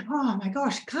I said, oh my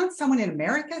gosh, can't someone in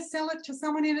America sell it to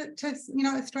someone to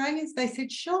Australians? They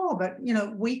said, sure, but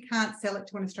we can't sell it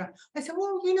to an Australian. I said,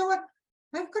 well, you know what?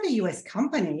 I've got a US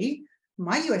company.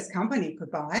 My US company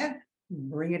could buy it,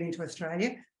 bring it into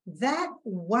Australia. That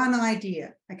one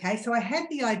idea. Okay. So I had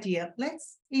the idea,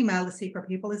 let's email The Secret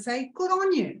people and say, good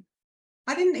on you.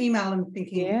 I didn't email them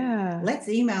thinking, let's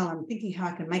email them thinking how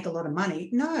I can make a lot of money.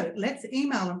 No, let's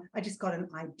email them. I just got an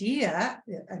idea,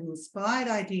 an inspired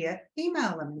idea,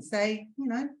 email them and say,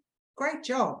 great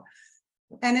job.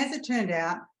 And as it turned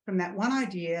out, from that one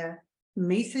idea,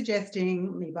 me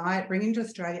suggesting me buy it, bring it to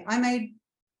Australia, I made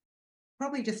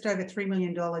probably just over $3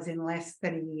 million in less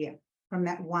than a year from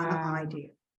that one idea,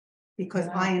 because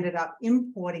I ended up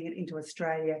importing it into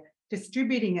Australia,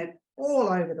 distributing it all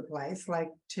over the place, like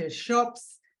to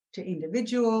shops, to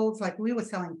individuals. Like we were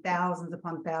selling thousands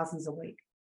upon thousands a week.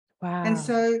 Wow. And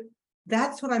so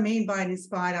that's what I mean by an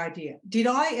inspired idea. Did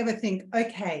I ever think,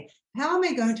 okay, how am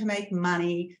I going to make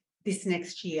money this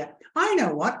next year? I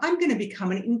know what, I'm going to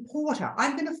become an importer.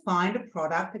 I'm going to find a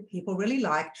product that people really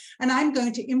like, and I'm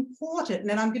going to import it, and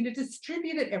then I'm going to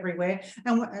distribute it everywhere.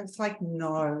 And it's like,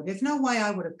 no, there's no way I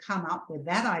would have come up with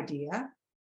that idea.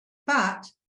 But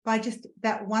by just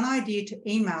that one idea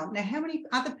to email. Now, how many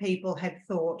other people had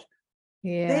thought,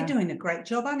 they're doing a great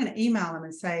job, I'm going to email them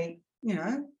and say,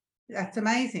 that's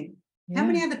amazing. How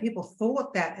many other people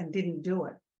thought that and didn't do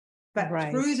it? But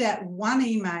through that one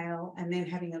email and then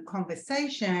having a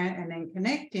conversation and then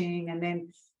connecting and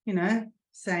then,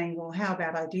 saying, well, how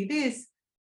about I do this?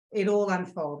 It all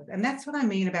unfolded. And that's what I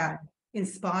mean about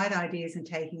inspired ideas and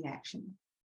taking action.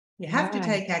 You have to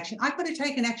take action. I could have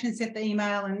taken action, sent the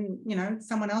email, and,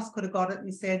 someone else could have got it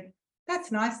and said,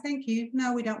 that's nice, thank you.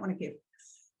 No, we don't want to give.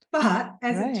 But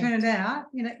as it turned out,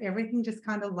 everything just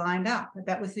kind of lined up.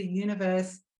 That was the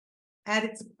universe at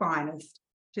its finest,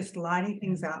 just lining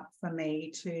things up for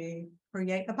me to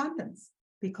create abundance.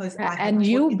 Because and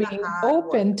you being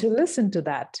open to listen to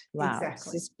that. Wow,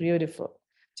 exactly. This is beautiful.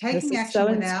 Taking action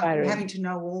without having to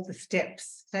know all the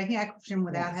steps, taking action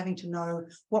without having to know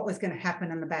what was going to happen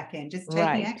in the back end, just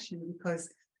taking action because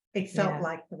it felt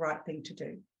like the right thing to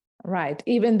do. Right.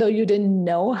 Even though you didn't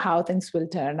know how things will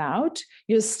turn out,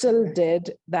 you still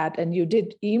did that, and you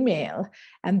did email,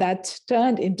 and that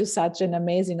turned into such an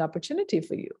amazing opportunity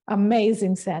for you.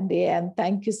 Amazing, Sandy. And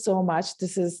thank you so much.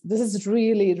 This is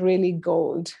really, really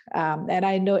gold. And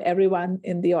I know everyone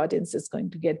in the audience is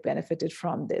going to get benefited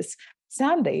from this.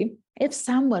 Sandy, if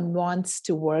someone wants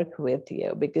to work with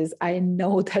you, because I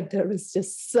know that there is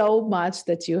just so much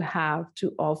that you have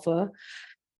to offer,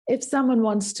 if someone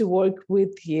wants to work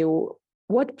with you,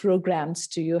 what programs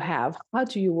do you have? How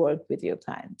do you work with your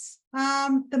clients?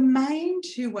 The main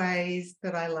two ways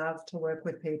that I love to work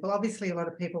with people, obviously a lot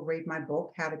of people read my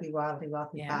book, How to Be Wildly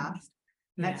Wealthy Fast,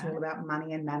 and that's all about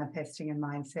money and manifesting and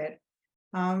mindset.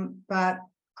 But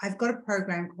I've got a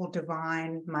program called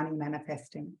Divine Money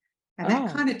Manifesting, and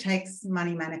that kind of takes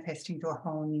money manifesting to a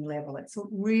whole new level. It's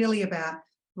really about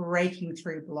breaking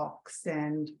through blocks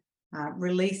and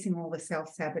releasing all the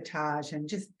self-sabotage and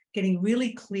just getting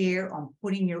really clear on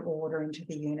putting your order into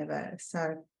the universe.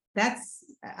 So that's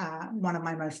one of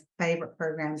my most favorite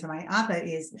programs. And my other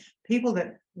is people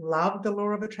that love the law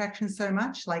of attraction so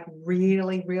much, like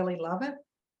really, really love it,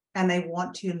 and they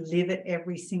want to live it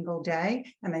every single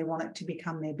day, and they want it to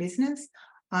become their business.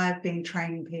 I've been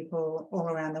training people all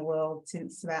around the world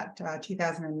since about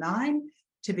 2009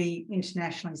 to be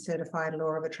internationally certified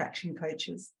law of attraction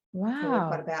coaches. Wow. So we've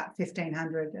got about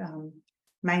 1,500,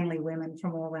 mainly women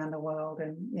from all around the world.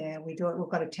 And we do it. We've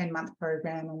got a 10-month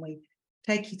program, and we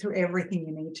take you through everything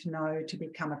you need to know to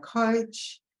become a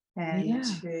coach and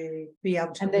to be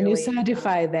able to. And then really, you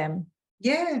certify them.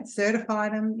 Yeah, certify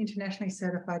them, internationally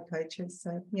certified coaches.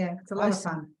 So it's a lot of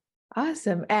fun.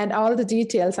 Awesome. And all the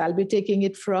details, I'll be taking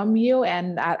it from you,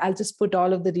 and I'll just put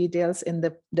all of the details in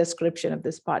the description of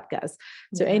this podcast.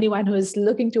 So anyone who is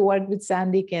looking to work with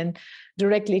Sandy can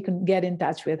get in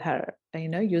touch with her,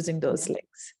 using those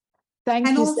links. Thank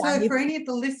you, also, Sandy. for any of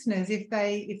the listeners, if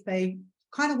they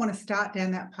kind of want to start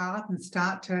down that path and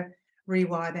start to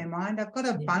rewire their mind, I've got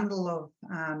a bundle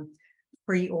of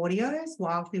free audios,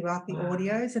 Wildly Wealthy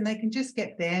audios, and they can just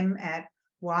get them at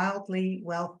Wildly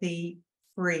Wealthy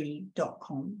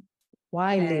wildlywealthyfree.com.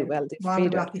 Wildlywealthyfree.com. Wildly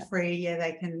Wealthy Free, yeah,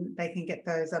 they can get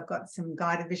those. I've got some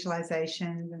guided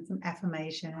visualizations and some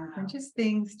affirmations and just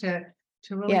things to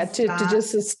really to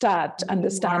just start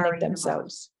understanding wiring them up.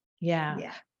 themselves.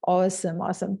 Yeah.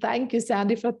 Awesome. Thank you,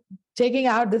 Sandy, for taking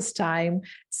out this time,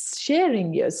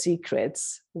 sharing your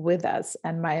secrets with us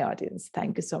and my audience.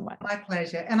 Thank you so much. My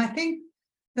pleasure. And I think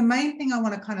the main thing I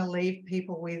want to kind of leave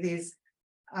people with is,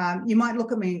 you might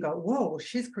look at me and go, whoa,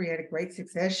 she's created great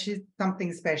success. She's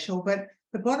something special. But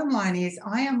the bottom line is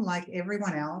I am like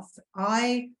everyone else.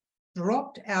 I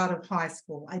dropped out of high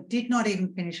school. I did not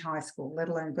even finish high school, let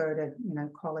alone go to,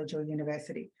 college or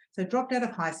university. So dropped out of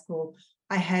high school.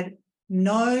 I had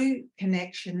no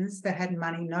connections that had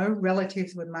money, no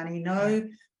relatives with money,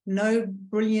 no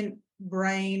brilliant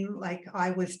brain. Like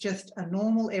I was just a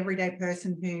normal everyday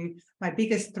person who my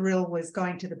biggest thrill was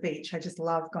going to the beach. I just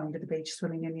love going to the beach,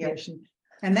 swimming in the ocean.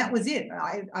 And that was it.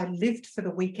 I lived for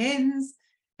the weekends.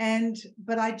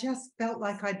 But I just felt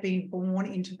like I'd been born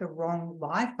into the wrong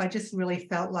life. I just really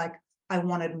felt like I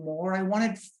wanted more. I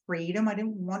wanted freedom. I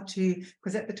didn't want to,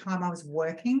 because at the time I was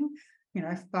working,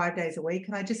 5 days a week.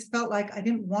 And I just felt like I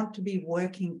didn't want to be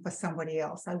working for somebody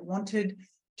else. I wanted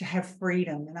to have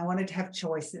freedom and I wanted to have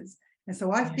choices. And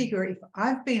so I figure if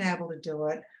I've been able to do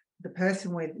it, the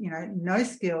person with, no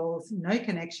skills, no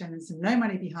connections, no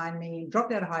money behind me,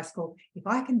 dropped out of high school, if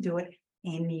I can do it,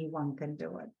 anyone can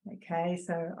do it. Okay.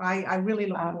 So I really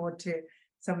look forward to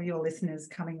some of your listeners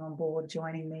coming on board,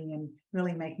 joining me and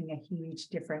really making a huge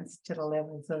difference to the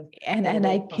levels of and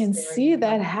I can see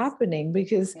that happening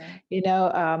because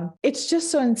it's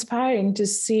just so inspiring to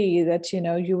see that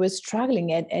you were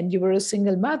struggling and you were a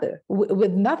single mother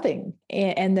with nothing,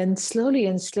 and then slowly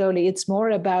it's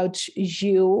more about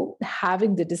you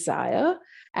having the desire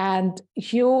and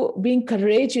you being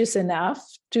courageous enough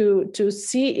to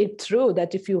see it through,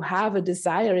 that if you have a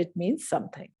desire, it means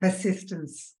something.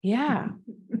 Persistence. Yeah,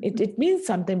 it means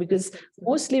something, because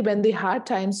mostly when the hard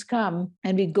times come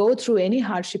and we go through any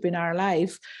hardship in our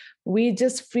life, we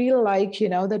just feel like,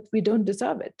 that we don't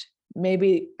deserve it.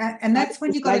 Maybe. And that's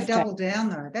when you got to double down,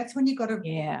 though. That's when you got to.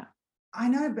 Yeah. I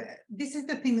know, but this is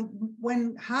the thing.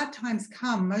 When hard times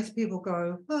come, most people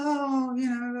go, oh,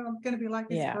 I'm going to be like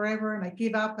this forever. And they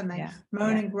give up and they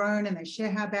moan and groan and they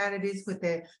share how bad it is with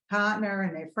their partner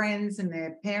and their friends and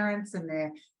their parents and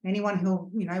anyone who,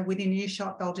 within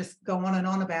earshot, they'll just go on and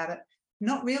on about it,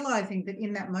 not realizing that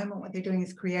in that moment, what they're doing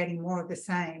is creating more of the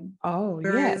same. Oh,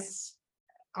 yes.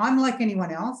 I'm like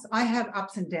anyone else. I have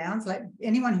ups and downs. Like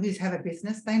anyone who's have a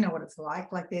business, they know what it's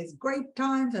like. Like there's great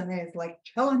times and there's like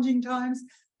challenging times.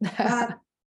 But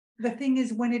the thing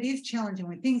is, when it is challenging,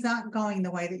 when things aren't going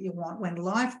the way that you want, when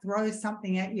life throws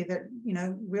something at you that,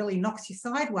 really knocks you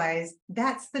sideways,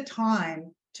 that's the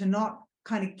time to not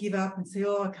kind of give up and say,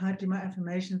 oh, I can't do my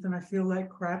affirmations and I feel like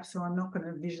crap, so I'm not going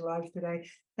to visualize today.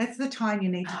 That's the time you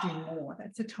need to do more.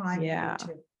 That's the time you need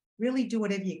to really do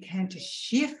whatever you can to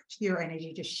shift your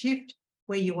energy, to shift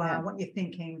where you are, what you're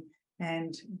thinking,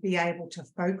 and be able to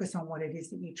focus on what it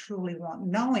is that you truly want,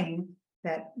 knowing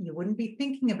that you wouldn't be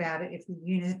thinking about it if the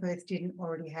universe didn't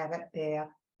already have it there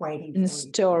waiting in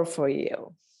store for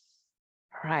you.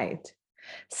 Right.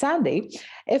 Sandy,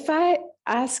 if I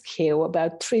ask you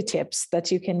about 3 tips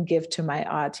that you can give to my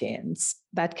audience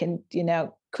that can,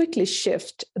 quickly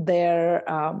shift their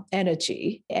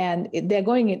energy, and they're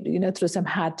going, through some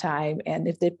hard time, and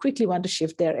if they quickly want to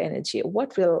shift their energy,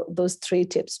 what will those 3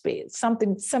 tips be?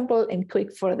 Something simple and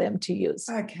quick for them to use.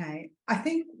 Okay. I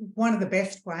think one of the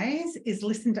best ways is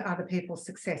listen to other people's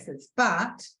successes,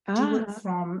 but do it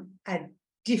from a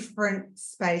different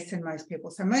space than most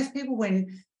people. So most people,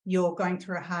 when you're going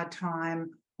through a hard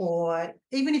time, or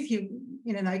even if you're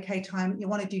in an okay time, you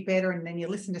want to do better, and then you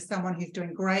listen to someone who's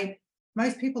doing great.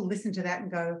 Most people listen to that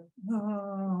and go,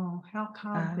 oh, how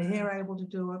come they're able to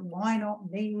do it? Why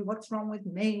not me? What's wrong with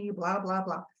me? Blah, blah,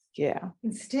 blah. Yeah.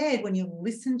 Instead, when you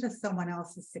listen to someone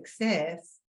else's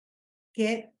success,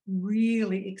 get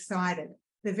really excited.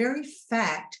 The very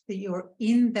fact that you're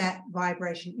in that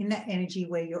vibration, in that energy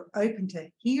where you're open to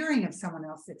hearing of someone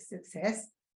else's success,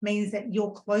 means that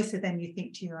you're closer than you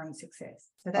think to your own success.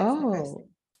 So that's the first thing.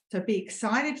 So be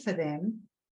excited for them.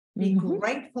 Be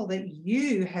grateful that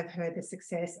you have heard the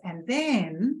success, and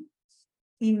then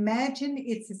imagine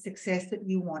it's a success that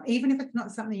you want. Even if it's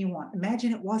not something you want,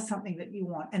 imagine it was something that you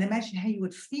want, and imagine how you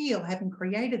would feel having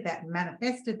created that and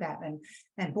manifested that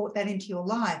and brought that into your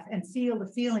life, and feel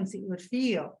the feelings that you would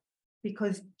feel,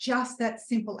 because just that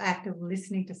simple act of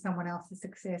listening to someone else's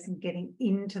success and getting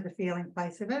into the feeling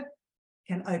place of it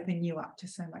can open you up to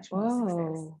so much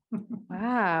more success.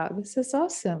 Wow, this is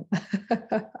awesome.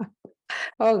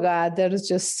 Oh God, there is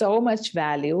just so much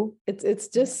value. It's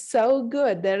just so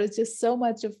good. There is just so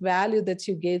much of value that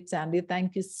you gave, Sandy.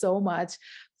 Thank you so much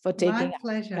for taking My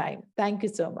pleasure. time. Thank you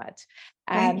so much.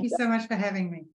 Thank you so much for having me.